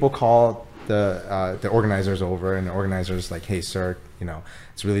then people call the organizers over, and the organizers like, hey, sir,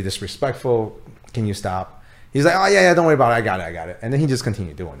 it's really disrespectful. Can you stop? He's like, oh, yeah, don't worry about it. I got it. And then he just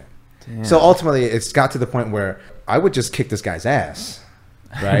continued doing it. Damn. So ultimately, it's got to the point where I would just kick this guy's ass,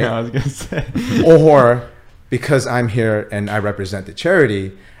 right? I was going to say. Or because I'm here and I represent the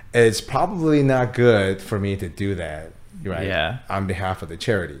charity, it's probably not good for me to do that, right? Yeah. On behalf of the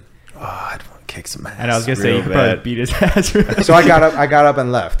charity. Oh, I'd want to kick some ass. And I was going to say, you could probably beat his ass. So I got up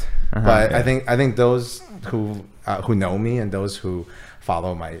and left. But okay. I think those who know me and those who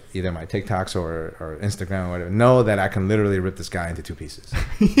follow either my TikToks or Instagram or whatever know that I can literally rip this guy into two pieces.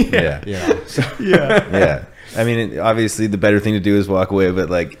 Yeah. Yeah. I mean, obviously the better thing to do is walk away, but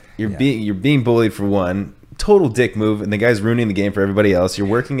like you're being bullied for one. Total dick move, and the guy's ruining the game for everybody else. You're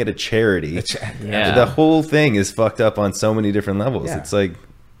working at a charity. The whole thing is fucked up on so many different levels. Yeah. It's like,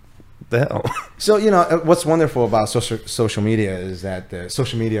 what the hell? So what's wonderful about social media is that the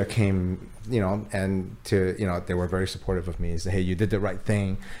social media came, and they were very supportive of me. Say, hey, you did the right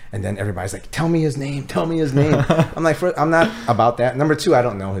thing, and then everybody's like, tell me his name. I'm like, I'm not about that. Number two, I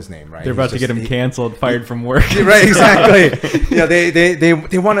don't know his name, right? They're about to get him canceled, fired from work. Right, exactly. They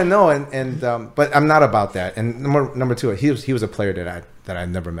want to know, and but I'm not about that. And number two, he was a player that I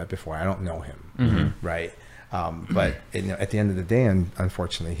never met before. I don't know him, right? But at the end of the day, and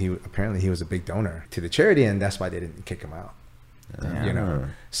unfortunately, he was a big donor to the charity, and that's why they didn't kick him out.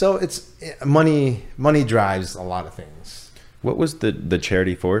 So it's money drives a lot of things. What was the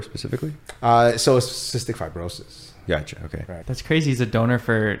charity for specifically? So it's cystic fibrosis. Gotcha. Okay. Right. That's crazy. He's a donor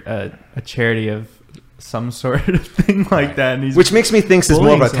for a charity of some sort of thing like that, and which makes me think it's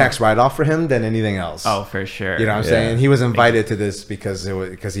more of a tax write-off for him than anything else. Oh, for sure. You know what I'm saying? He was invited to this because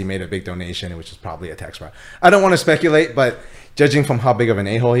he made a big donation, which is probably a tax write-off. I don't want to speculate, but judging from how big of an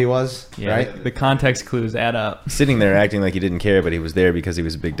a-hole he was, right? The context clues add up. Sitting there acting like he didn't care, but he was there because he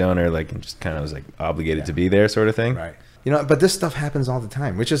was a big donor, like, and just kind of was like obligated to be there, sort of thing. Right. But this stuff happens all the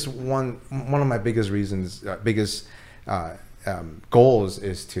time, which is one of my biggest reasons, goals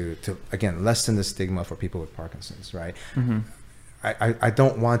is to again lessen the stigma for people with Parkinson's, right? Mm-hmm. I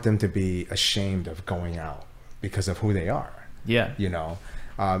don't want them to be ashamed of going out because of who they are. Yeah.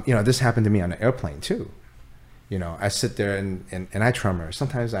 This happened to me on an airplane too. I sit there and I tremor.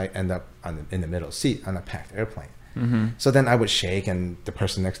 Sometimes I end up in the middle seat on a packed airplane. Mm-hmm. So then I would shake, and the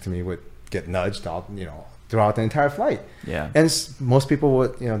person next to me would get nudged all throughout the entire flight. Yeah. And most people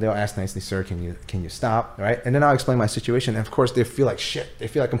would, they'll ask nicely, sir, can you stop, right? And then I'll explain my situation. And of course, they feel like shit. They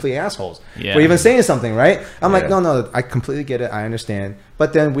feel like complete assholes for even saying something, right? I'm like, no, I completely get it. I understand.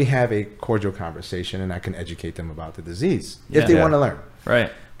 But then we have a cordial conversation, and I can educate them about the disease if they want to learn.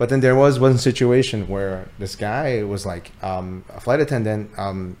 Right. But then there was one situation where this guy was like, a flight attendant,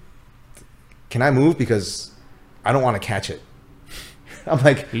 can I move because I don't want to catch it? I'm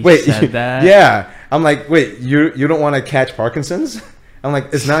like, wait, yeah. I'm like, wait, you don't want to catch Parkinson's? I'm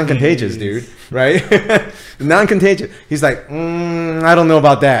like, it's non-contagious, dude, right? Non-contagious. He's like, I don't know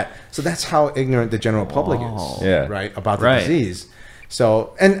about that. So that's how ignorant the general public is, right, about the disease.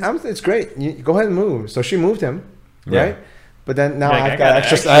 So, and it's great. You go ahead and move. So she moved him, right? But then now I've got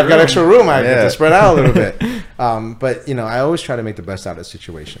extra room. I have to spread out a little bit. But I always try to make the best out of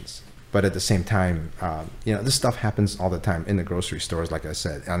situations. But at the same time, this stuff happens all the time in the grocery stores, like I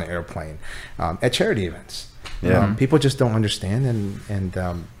said, on the airplane, at charity events. People just don't understand,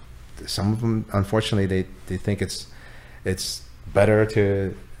 and some of them, unfortunately, they think it's better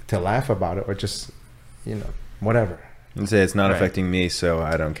to laugh about it or just whatever. And say it's not affecting me, so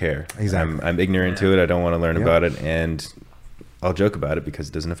I don't care. Exactly. I'm ignorant to it. I don't want to learn about it, and I'll joke about it because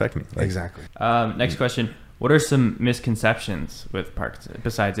it doesn't affect me. Exactly. Next question. What are some misconceptions with Parkinson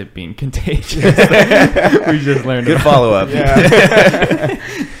besides it being contagious? We just learned. Good follow up.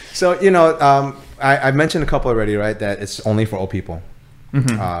 So I mentioned a couple already, right? That it's only for old people.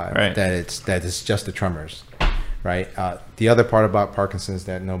 Mm-hmm. Right. That it's just the tremors, right? The other part about Parkinson's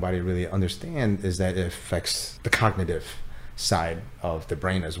that nobody really understands is that it affects the cognitive side of the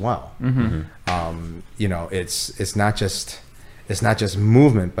brain as well. Mm-hmm. You know, it's not just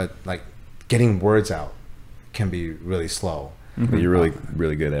movement, but like getting words out can be really slow. But you're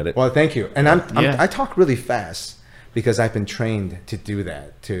really good at it. Well, thank you. And Yeah. I talk really fast because I've been trained to do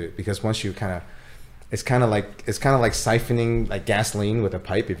that too. Because once you it's kind of like siphoning like gasoline with a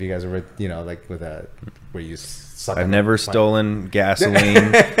pipe. If you guys ever, you know, like where you suck. I've never stolen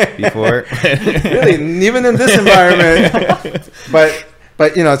gasoline before. Really, even in this environment.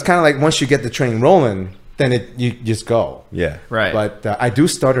 but you know, it's kind of like once you get the train rolling, then you just go. Yeah. Right. But I do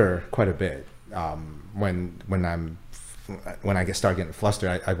stutter quite a bit when I start getting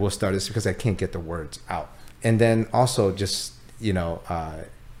flustered. I will stutter just because I can't get the words out. And then also just, you know,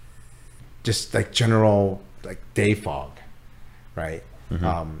 just like general like day fog, right?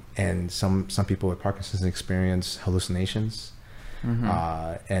 And some people with Parkinson's experience hallucinations,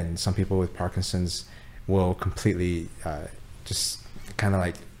 and some people with Parkinson's will completely just kind of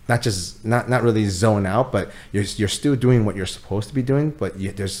like not really zone out, but you're still doing what you're supposed to be doing, but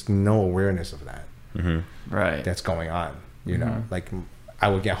there's no awareness of that. Right. That's going on. You know, like I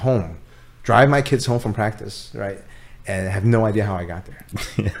would get home, drive my kids home from practice, right, and have no idea how I got there.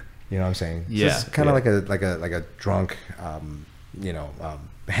 You know what I'm saying? Yeah. So it's kind of like a drunk, you know,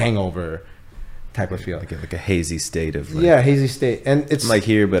 hangover type of feel. Like a hazy state of hazy state, and it's I'm like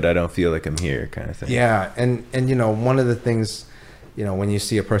here, but I don't feel like I'm here, kind of thing. Yeah, and you know, one of the things, you know, when you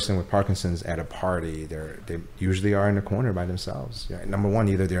see a person with Parkinson's at a party, they usually are in a corner by themselves. Yeah. Number one,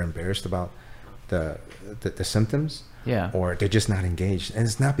 either they're embarrassed about the symptoms, or they're just not engaged, and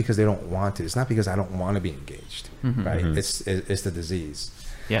it's not because they don't want to. It's not because I don't want to be engaged, right? It's the disease.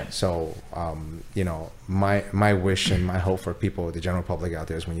 Yeah. So, you know, my wish and my hope for people, the general public out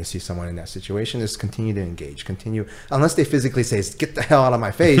there, is when you see someone in that situation, is continue to engage. Continue, unless they physically say, "Get the hell out of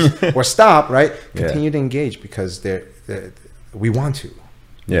my face" or "Stop," right? Continue to engage because we want to.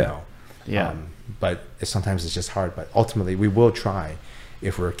 You know? Yeah. But sometimes it's just hard. But ultimately, we will try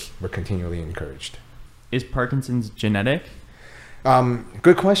if we're continually encouraged. Is Parkinson's genetic?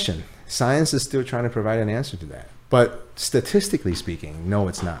 Good question. Science is still trying to provide an answer to that. But statistically speaking, no,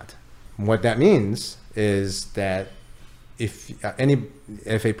 it's not. What that means is that if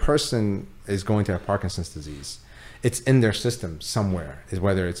a person is going to have Parkinson's disease, it's in their system somewhere.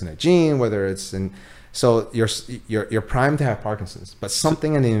 Whether it's in a gene, whether it's in, so you're primed to have Parkinson's, but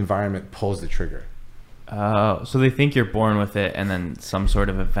something in the environment pulls the trigger. Oh, so they think you're born with it, and then some sort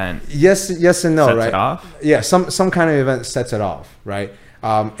of event. Yes and no, sets right? It off? Yeah, some kind of event sets it off, right?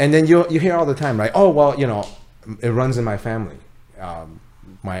 And then you hear all the time, right? Oh, well, you know, it runs in my family.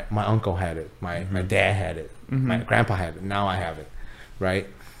 My uncle had it. My dad had it. My grandpa had it. Now I have it, right?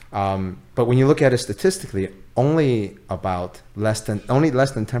 But when you look at it statistically, only less than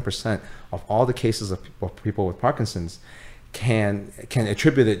 10% of all the cases of people with Parkinson's can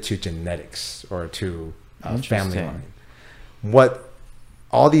attribute it to genetics or to family line. What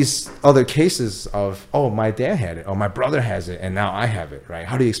all these other cases of, oh, my dad had it, or my brother has it, and now I have it, right?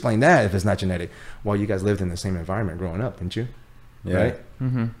 How do you explain that if it's not genetic? Well, you guys lived in the same environment growing up, didn't you? Yeah. Right?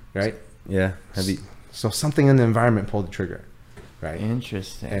 Right? Yeah. So something in the environment pulled the trigger, right?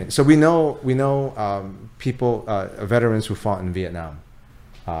 Interesting. And so we know people, veterans who fought in Vietnam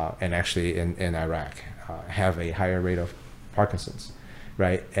and actually in Iraq have a higher rate of Parkinson's.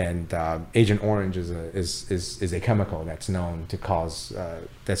 Right, and Agent Orange is a chemical that's known to cause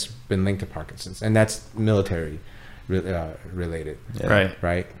that's been linked to Parkinson's, and that's military related. Yeah.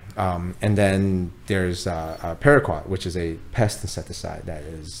 Right. And then there's paraquat, which is a pest insecticide that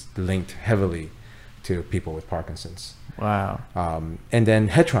is linked heavily to people with Parkinson's. Wow. And then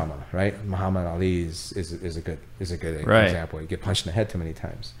head trauma, right? Muhammad Ali is a good example. You get punched in the head too many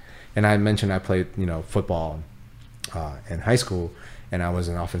times. And I mentioned I played football in high school. And I was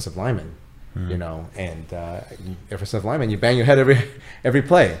an offensive lineman, you know, and offensive lineman, you bang your head every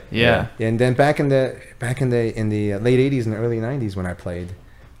play. Yeah. And then back in the late '80s and the early '90s when I played,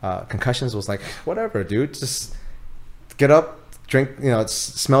 concussions was like, whatever, dude, just get up, drink,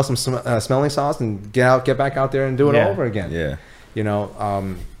 smell some smelling sauce, and get back out there and do it all over again. Yeah. You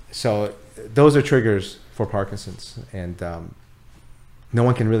know, so those are triggers for Parkinson's, and no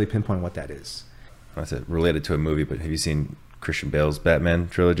one can really pinpoint what that is. That's it, related to a movie, but have you seen Christian Bale's Batman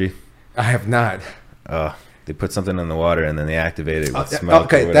trilogy? I have not. They put something in the water and then they activate it with smoke.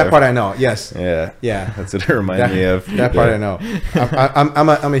 Okay, that part I know. Yes. Yeah. Yeah. That's what it reminded me of. That part I know.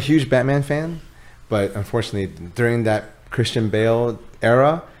 I'm a huge Batman fan, but unfortunately during that Christian Bale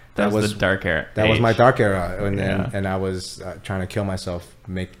era, that was the dark era. That was my dark era, and I was trying to kill myself,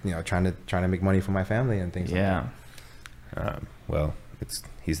 trying to make money for my family and things. Yeah. Like that. Well,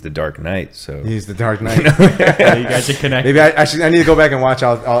 he's the Dark Knight. So He's the Dark Knight. Yeah, you guys are connected. Maybe I need to go back and watch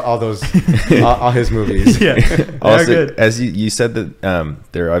all those all his movies. Yeah. also, Good. as you said that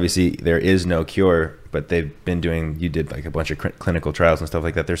there is no cure, but they've been doing. You did like a bunch of clinical trials and stuff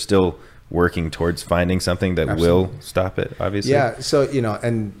like that. They're still working towards finding something that will stop it. Obviously. Yeah. So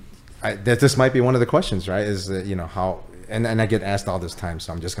and this might be one of the questions, right? Is that how. And I get asked all this time,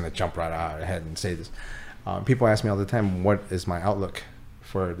 so I'm just going to jump right out ahead and say this. People ask me all the time, what is my outlook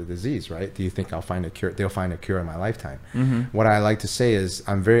for the disease, right? Do you think I'll find a cure? They'll find a cure in my lifetime. What I like to say is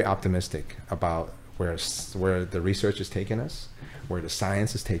I'm very optimistic about where the research is taking us, where the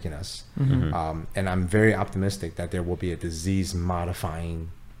science is taking us. And I'm very optimistic that there will be a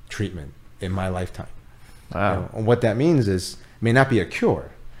disease-modifying treatment in my lifetime. Wow. And what that means is, it may not be a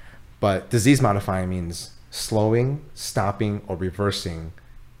cure, but disease-modifying means slowing, stopping, or reversing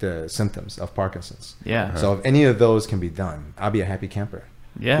the symptoms of Parkinson's. Yeah. So if any of those can be done, I'll be a happy camper.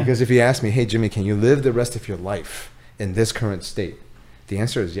 Yeah. Because if you ask me, hey Jimmy, can you live the rest of your life in this current state? The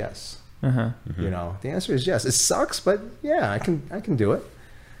answer is yes. The answer is yes. It sucks, but yeah, I can do it.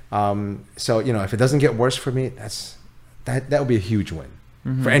 So if it doesn't get worse for me, that would be a huge win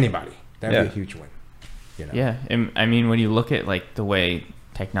for anybody. That would be a huge win. Yeah. And I mean, when you look at like the way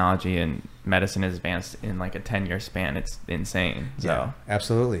technology and medicine has advanced in like a 10-year span, it's insane. So yeah,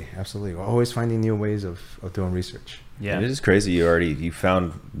 absolutely. We're always finding new ways of doing research. Yeah. And it is crazy. You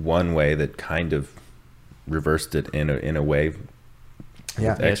found one way that kind of reversed it in a way.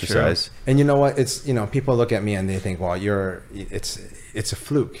 Yeah, with exercise. And you know what? It's people look at me and they think, well, it's a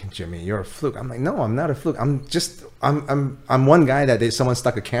fluke, Jimmy. You're a fluke. I'm like, no, I'm not a fluke. I'm one guy that someone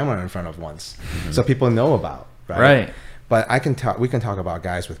stuck a camera in front of once, so people know about. Right. But we can talk about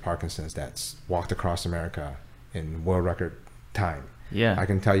guys with Parkinson's that's walked across America in world record time. Yeah. I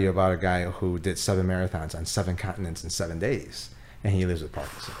can tell you about a guy who did 7 marathons on 7 continents in 7 days, and he lives with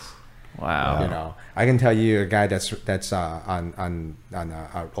Parkinson's. Wow. I can tell you a guy that's on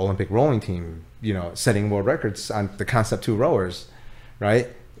our Olympic rowing team, setting world records on the Concept 2 rowers, right?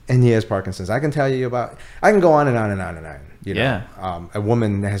 And he has Parkinson's. I can tell you I can go on and on and on and on. A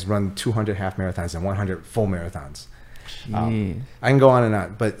woman that has run 200 half marathons and 100 full marathons. I can go on and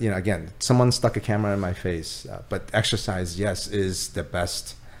on, but again, someone stuck a camera in my face. But exercise, yes, is the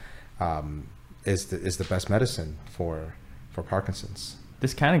best is the best medicine for Parkinson's.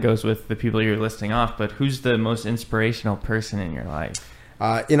 This kind of goes with the people you're listing off, but who's the most inspirational person in your life?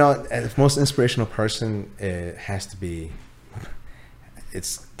 The most inspirational person, it has to be.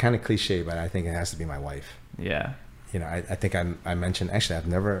 It's kind of cliche, but I think it has to be my wife. Yeah. I think I mentioned, actually,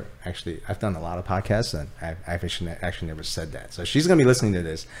 I've done a lot of podcasts and I've actually never said that. So she's going to be listening to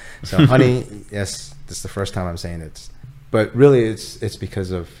this. So honey, yes, this is the first time I'm saying it. But really it's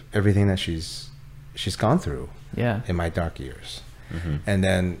because of everything that she's gone through in my dark years. And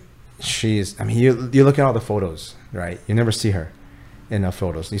then you look at all the photos, right? You never see her in the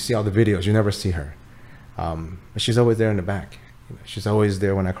photos. You see all the videos, you never see her. But she's always there in the back. She's always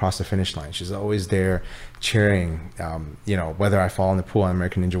there when I cross the finish line. She's always there cheering, whether I fall in the pool on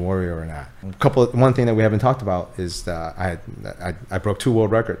American Ninja Warrior or not. One thing that we haven't talked about is that I broke 2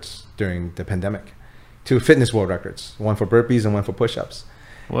 world records during the pandemic. 2 fitness world records, one for burpees and one for push-ups.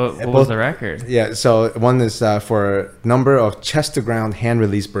 What was the record? Yeah, so one is for number of chest to ground hand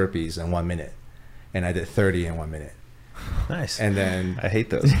release burpees in 1 minute. And I did 30 in 1 minute. Nice. And then I hate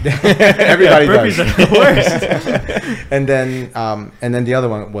those. Everybody does. Burpees are the worst. And then the other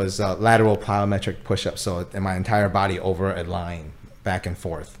one was lateral plyometric push-ups. So in my entire body over a line, back and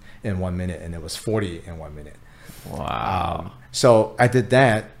forth in 1 minute, and it was 40 in 1 minute. Wow. So I did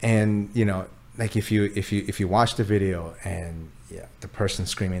that, and like if you watch the video and the person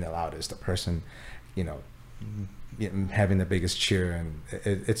screaming the loudest, the person, having the biggest cheer, and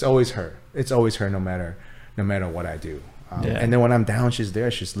it's always her. It's always her, no matter what I do. And then when I'm down, she's there.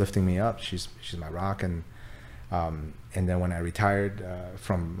 She's lifting me up. She's my rock. And then when I retired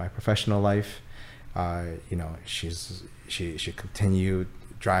from my professional life, she continued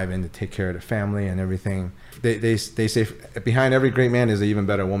driving to take care of the family and everything. They say behind every great man is an even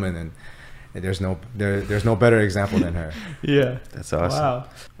better woman, and there's no better example than her. Yeah, that's awesome.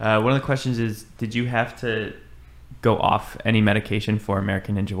 Wow. One of the questions is, did you have to go off any medication for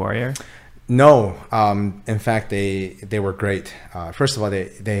American Ninja Warrior? No. In fact, they were great. First of all,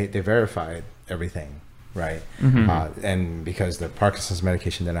 they verified everything, right? And because the Parkinson's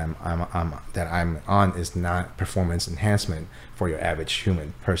medication that I'm on is not performance enhancement for your average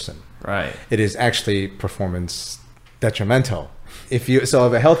human person. Right. It is actually performance detrimental. If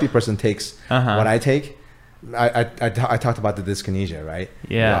a healthy person takes what I take, I talked about the dyskinesia, right?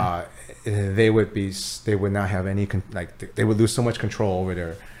 Yeah. they would not have any they would lose so much control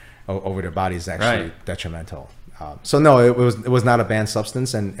over their bodies. Actually detrimental. So no, it was not a banned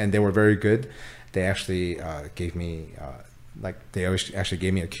substance, and they were very good. They actually gave me actually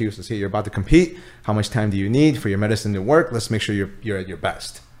gave me a cue. So, see, you're about to compete. How much time do you need for your medicine to work? Let's make sure you're at your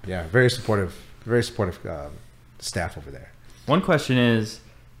best. Yeah, very supportive staff over there. One question is,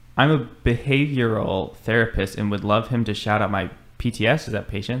 I'm a behavioral therapist and would love him to shout out my PTS. Is that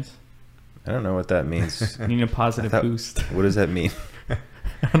patience? I don't know what that means. I need a positive boost. What does that mean? I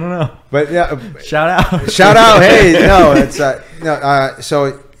don't know. But yeah, shout out. Shout out. Hey, no, it's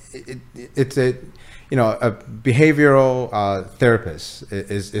so it's a behavioral therapist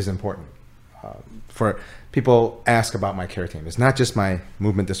is important. For people ask about my care team. It's not just my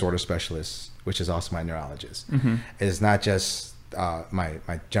movement disorder specialist, which is also my neurologist. It's not just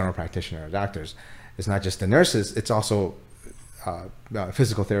my general practitioner or doctors. It's not just the nurses. It's also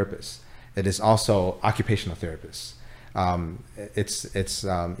physical therapists. It is also occupational therapists. It's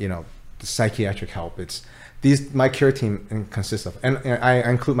the psychiatric help. It's my care team consists of, and I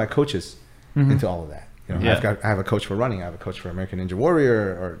include my coaches into all of that. I have a coach for running. I have a coach for American Ninja Warrior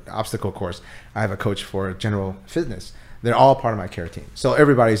or obstacle course. I have a coach for general fitness. They're all part of my care team. So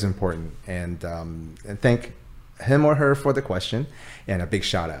everybody's important. And thank him or her for the question, and a big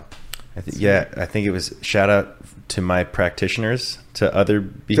shout out. I think it was shout out to my practitioners, to other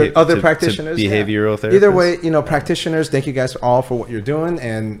practitioners, to behavioral therapists. Either way, practitioners, thank you guys all for what you're doing,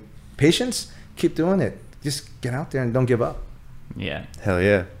 and patients, keep doing it. Just get out there and don't give up. Yeah. Hell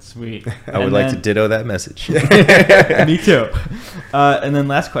yeah. Sweet. I would like to ditto that message. Me too. And then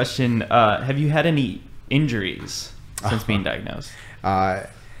last question, have you had any injuries since being diagnosed?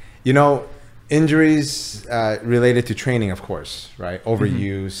 Injuries related to training, of course, right?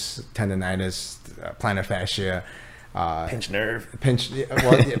 Overuse, tendonitis, plantar fascia, pinch nerve,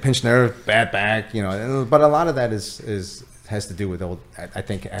 pinch nerve, bad back, but a lot of that has to do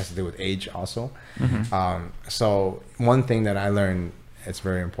with age also. So one thing that I learned, it's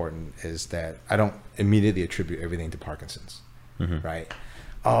very important, is that I don't immediately attribute everything to Parkinson's, right?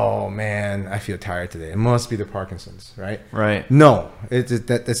 Oh man, I feel tired today. It must be the Parkinson's, right? Right. No,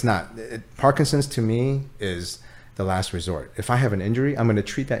 it's not. Parkinson's to me is the last resort. If I have an injury, I'm going to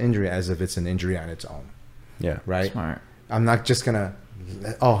treat that injury as if it's an injury on its own. Yeah. Right. Smart. I'm not just going to,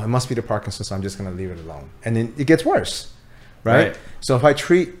 it must be the Parkinson's, so I'm just going to leave it alone. And then it gets worse, right? So if I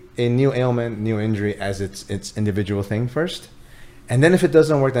treat a new ailment, new injury as its individual thing first, and then if it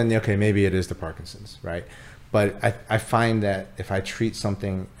doesn't work, then okay, maybe it is the Parkinson's, right? But I find that if I treat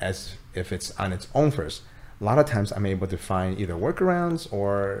something as if it's on its own first, a lot of times I'm able to find either workarounds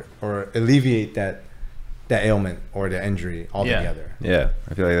or alleviate that ailment or the injury altogether. Yeah,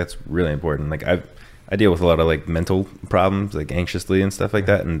 I feel like that's really important. Like I deal with a lot of like mental problems, like anxiously and stuff like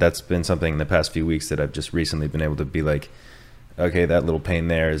that, and that's been something in the past few weeks that I've just recently been able to be like, okay, that little pain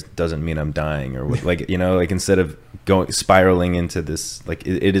there doesn't mean I'm dying, or like instead of spiraling into this, like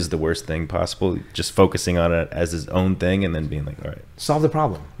it is the worst thing possible, just focusing on it as his own thing and then being like, all right, solve the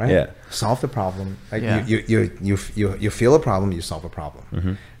problem, right? Yeah, solve the problem. Like you feel a problem, you solve a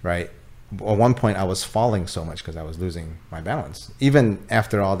problem, right? At one point I was falling so much because I was losing my balance, even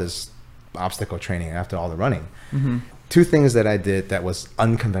after all this obstacle training, after all the running. Two things that I did that was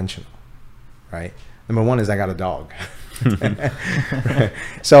unconventional, right? Number one is I got a dog.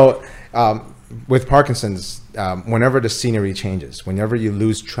 So with Parkinson's, whenever the scenery changes, whenever you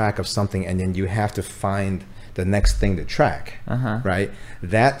lose track of something and then you have to find the next thing to track, right?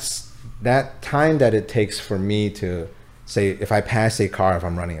 That's that time that it takes for me to say, if I pass a car, if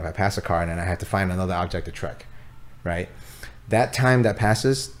I'm running, if I pass a car and then I have to find another object to track, right? That time that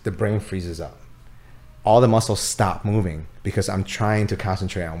passes, the brain freezes up. All the muscles stop moving because I'm trying to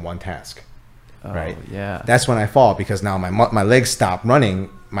concentrate on one task. Right. Yeah. That's when I fall, because now my legs stop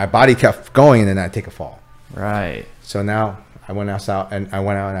running, my body kept going, and then I take a fall. Right. So now I went out and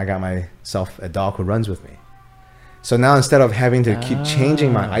I got myself a dog who runs with me. So now instead of having to keep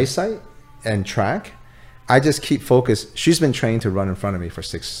changing my eyesight and track, I just keep focused. She's been trained to run in front of me for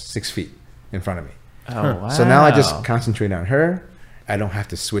six feet in front of me. Oh, wow. So now I just concentrate on her. I don't have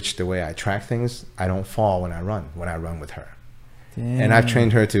to switch the way I track things. I don't fall when I run with her. Dang. And I've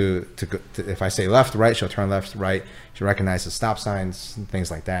trained her to if I say left, right, she'll turn left, right. She'll recognize the stop signs and things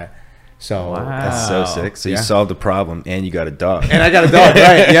like that. So that's so sick. So you solved the problem and you got a dog. And I got a dog,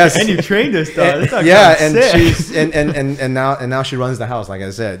 right? Yes. And you trained this dog. And she's and now she runs the house, like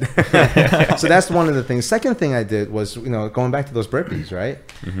I said. So that's one of the things. Second thing I did was, going back to those burpees, right?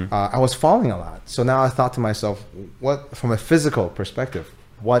 I was falling a lot. So now I thought to myself, what, from a physical perspective,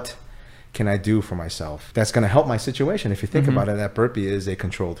 what can I do for myself that's going to help my situation? If you think about it, that burpee is a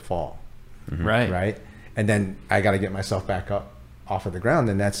controlled fall, Right. And then I got to get myself back up off of the ground,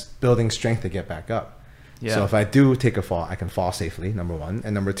 and that's building strength to get back up. Yeah. So if I do take a fall, I can fall safely, number one.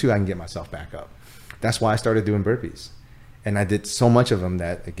 And number two, I can get myself back up. That's why I started doing burpees. And I did so much of them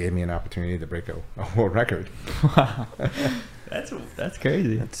that it gave me an opportunity to break a world record. Wow. That's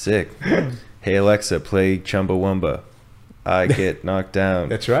crazy. That's sick. Hey Alexa, play Chumbawamba. I get knocked down.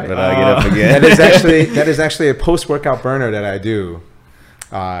 That's right. But I get up again. That is actually a post-workout burner that I do.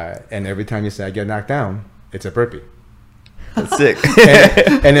 And every time you say I get knocked down, it's a burpee. That's sick.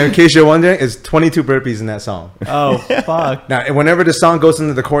 And in case you're wondering, it's 22 burpees in that song. Oh, fuck. Now, whenever the song goes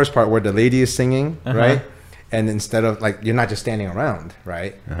into the chorus part where the lady is singing, right? And instead of, like, you're not just standing around,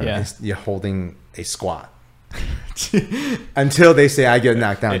 right? Yeah. You're holding a squat. Until they say I get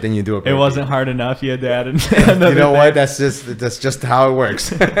knocked down, then you do a burpee. It wasn't hard enough. You had to add another You know thing. what? That's just how it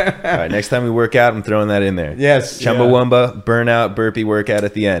works. All right, next time we work out, I'm throwing that in there. Yes. Chumbawamba, burnout, burpee workout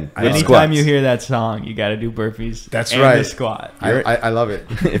at the end. With Anytime squats. you hear that song, you got to do burpees. That's and right. the squat. I love it.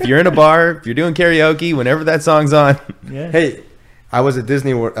 If you're in a bar, if you're doing karaoke, whenever that song's on. Yeah. Hey, I was at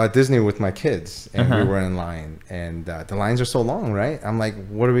Disney with my kids, and we were in line, and the lines are so long, right? I'm like,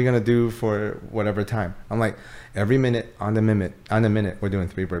 what are we gonna do for whatever time? I'm like, every minute on the minute, we're doing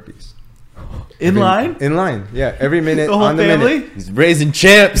 3 burpees. In line? In line, yeah. Every minute The whole on the family? minute. He's raising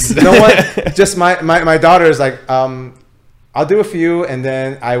champs. You know what? Just my daughter is like, I'll do a few, and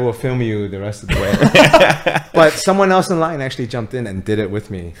then I will film you the rest of the way. But someone else in line actually jumped in and did it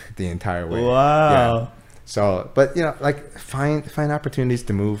with me the entire way. Wow. Yeah. So, but you know, like find opportunities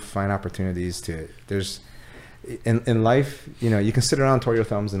to move, find opportunities to. There's in life, you know, you can sit around, twirl your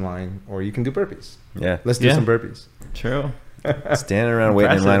thumbs in line, or you can do burpees. Yeah. Let's do some burpees. True. Standing around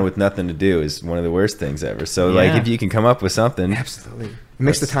waiting in Impressive. line with nothing to do is one of the worst things ever. So, like, Yeah. if you can come up with something. Absolutely, it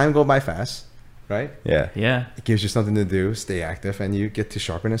makes the time go by fast, right? Yeah. Yeah. It gives you something to do, stay active, and you get to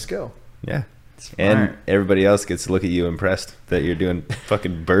sharpen a skill. Yeah. Smart. And everybody else gets to look at you impressed that you're doing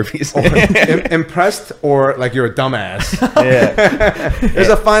fucking burpees. Impressed or like you're a dumbass. Yeah. There's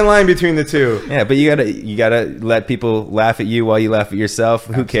a fine line between the two. Yeah, but you gotta let people laugh at you while you laugh at yourself.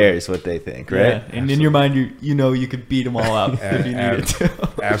 Who cares what they think, right? Yeah. And in your mind, you could beat them all up if you needed to.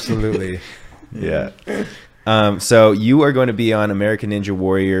 Absolutely. Yeah. So you are going to be on American Ninja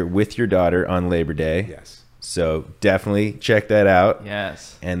Warrior with your daughter on Labor Day. Yes. So definitely check that out.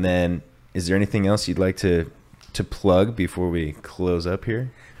 Yes. And then, is there anything else you'd like to plug before we close up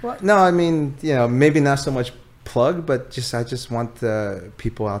here? Well, no, I mean, you know, maybe not so much plug, but I just want the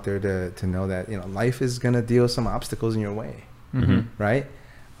people out there to know that, you know, life is going to deal some obstacles in your way, right?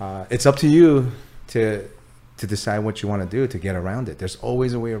 It's up to you to decide what you want to do to get around it. There's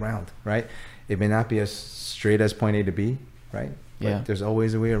always a way around, right? It may not be as straight as point A to B, right? But Yeah. there's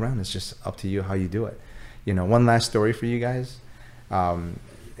always a way around. It's just up to you how you do it. You know, one last story for you guys.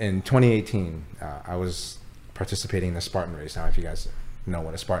 In 2018, I was participating in the Spartan race. I don't know if you guys know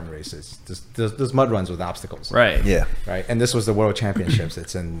what a Spartan race is. There's mud runs with obstacles. Right. Yeah. Right. And this was the World Championships.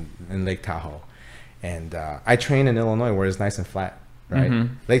 It's in Lake Tahoe. And I train in Illinois where it's nice and flat. Right.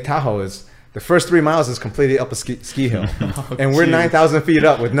 Lake Tahoe is, the first 3 miles is completely up a ski hill. And we're 9,000 feet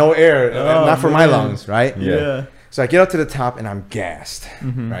up with no air, not for my lungs. Right. Yeah. So I get up to the top and I'm gassed.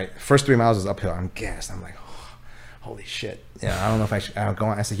 Right. First 3 miles is uphill. I'm gassed. I'm like, oh, holy shit. Yeah, I don't know if I'll go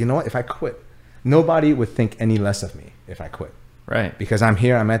on. I said, you know what? If I quit, nobody would think any less of me if I quit. Right. Because I'm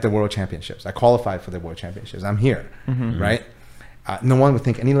here. I'm at the World Championships. I qualified for the World Championships. I'm here. Right. No one would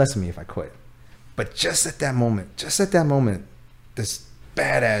think any less of me if I quit. But just at that moment, this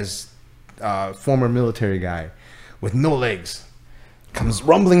badass former military guy with no legs comes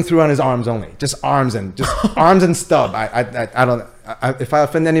rumbling through on his arms only, just arms and stub. I don't. If I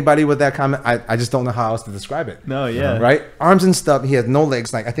offend anybody with that comment, I just don't know how else to describe it. No, yeah. Right, arms and stub. He has no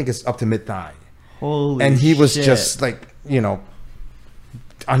legs. Like I think it's up to mid thigh. Holy And he was shit. just like, you know,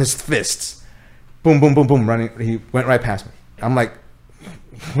 on his fists, boom, boom, boom, boom, running. He went right past me. I'm like,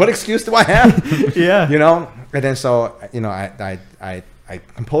 what excuse do I have? Yeah. You know. And then so, you know, I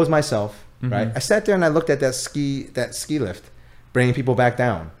composed myself. Right. I sat there and I looked at that ski lift, bringing people back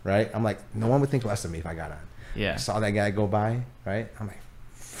down, right? I'm like, no one would think less of me if I got on. Yeah. I saw that guy go by, right? I'm like,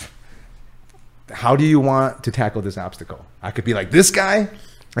 how do you want to tackle this obstacle? I could be like this guy.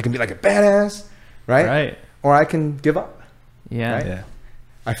 I can be like a badass, right? Right. Or I can give up. Yeah. Right? Yeah.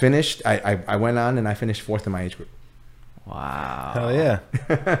 I finished. I went on and I finished 4th in my age group. Wow. Hell yeah.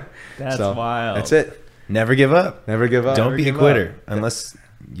 That's So, wild. That's it. Never give up. Never give up. Don't be a give quitter unless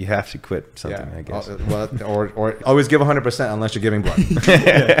you have to quit something, Yeah. I guess. Well, or always give 100% unless you're giving blood.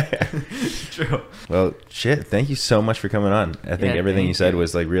 True. Well, shit. Thank you so much for coming on. I think Yeah, everything you thank said you.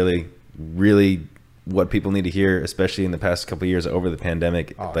 was like really, really what people need to hear, especially in the past couple of years over the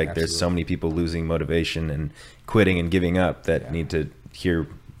pandemic. Oh, like there's so many people losing motivation and quitting and giving up that need to hear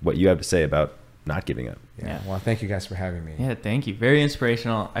what you have to say about not giving up. Yeah. Well, thank you guys for having me. Yeah, thank you. Very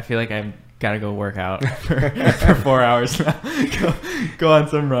inspirational. I feel like I've got to go work out for 4 hours now. go on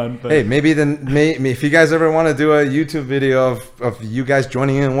some run. But. Hey, maybe if you guys ever want to do a YouTube video of you guys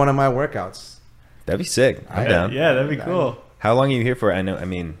joining in one of my workouts. That'd be sick. I'm down. Yeah, that'd be cool. How long are you here for? I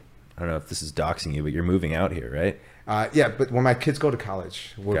don't know if this is doxing you, but you're moving out here, right? Yeah, but when my kids go to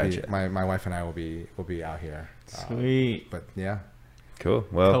college, Gotcha. My wife and I will be out here. Sweet. But yeah. Cool.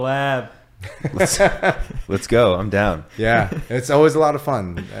 Well, Collab. let's go. I'm down. Yeah, it's always a lot of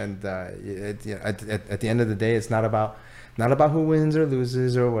fun, and at the end of the day, it's not about who wins or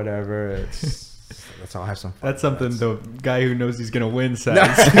loses or whatever. Let's all have some fun. That's something the guy who knows he's gonna win says.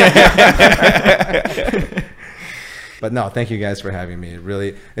 But no, thank you guys for having me.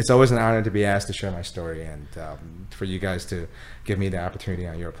 It's always an honor to be asked to share my story, and for you guys to give me the opportunity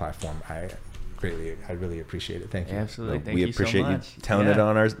on your platform. I really appreciate it. Thank you. Absolutely. Well, Thank we you appreciate so much. you telling it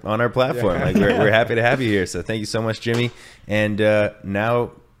on our platform. Like we're happy to have you here. So thank you so much, Jimmy. And now,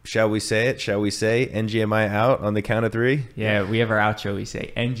 shall we say it? Shall we say NGMI out on the count of 3? Yeah, we have our outro. We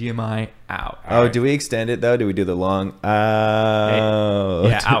say NGMI out. Oh, do we extend it though? Do we do the long out?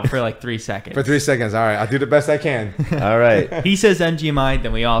 Yeah, out for like 3 seconds. For 3 seconds. All right, I'll do the best I can. All right. He says NGMI,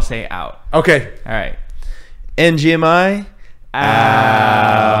 then we all say out. Okay. All right. NGMI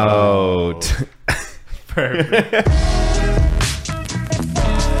out. Perfect.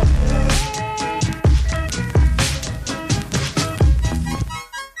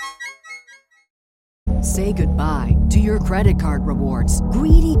 Say goodbye to your credit card rewards.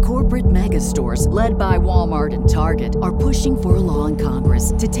 Greedy corporate mega stores, led by Walmart and Target, are pushing for a law in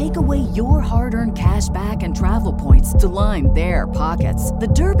Congress to take away your hard-earned cash back and travel points to line their pockets. The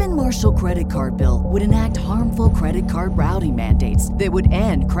Durbin-Marshall credit card bill would enact harmful credit card routing mandates that would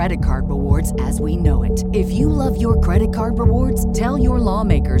end credit card rewards as we know it. If you love your credit card rewards, tell your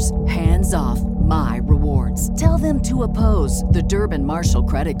lawmakers, hands off my rewards. Tell them to oppose the Durbin-Marshall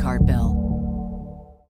credit card bill.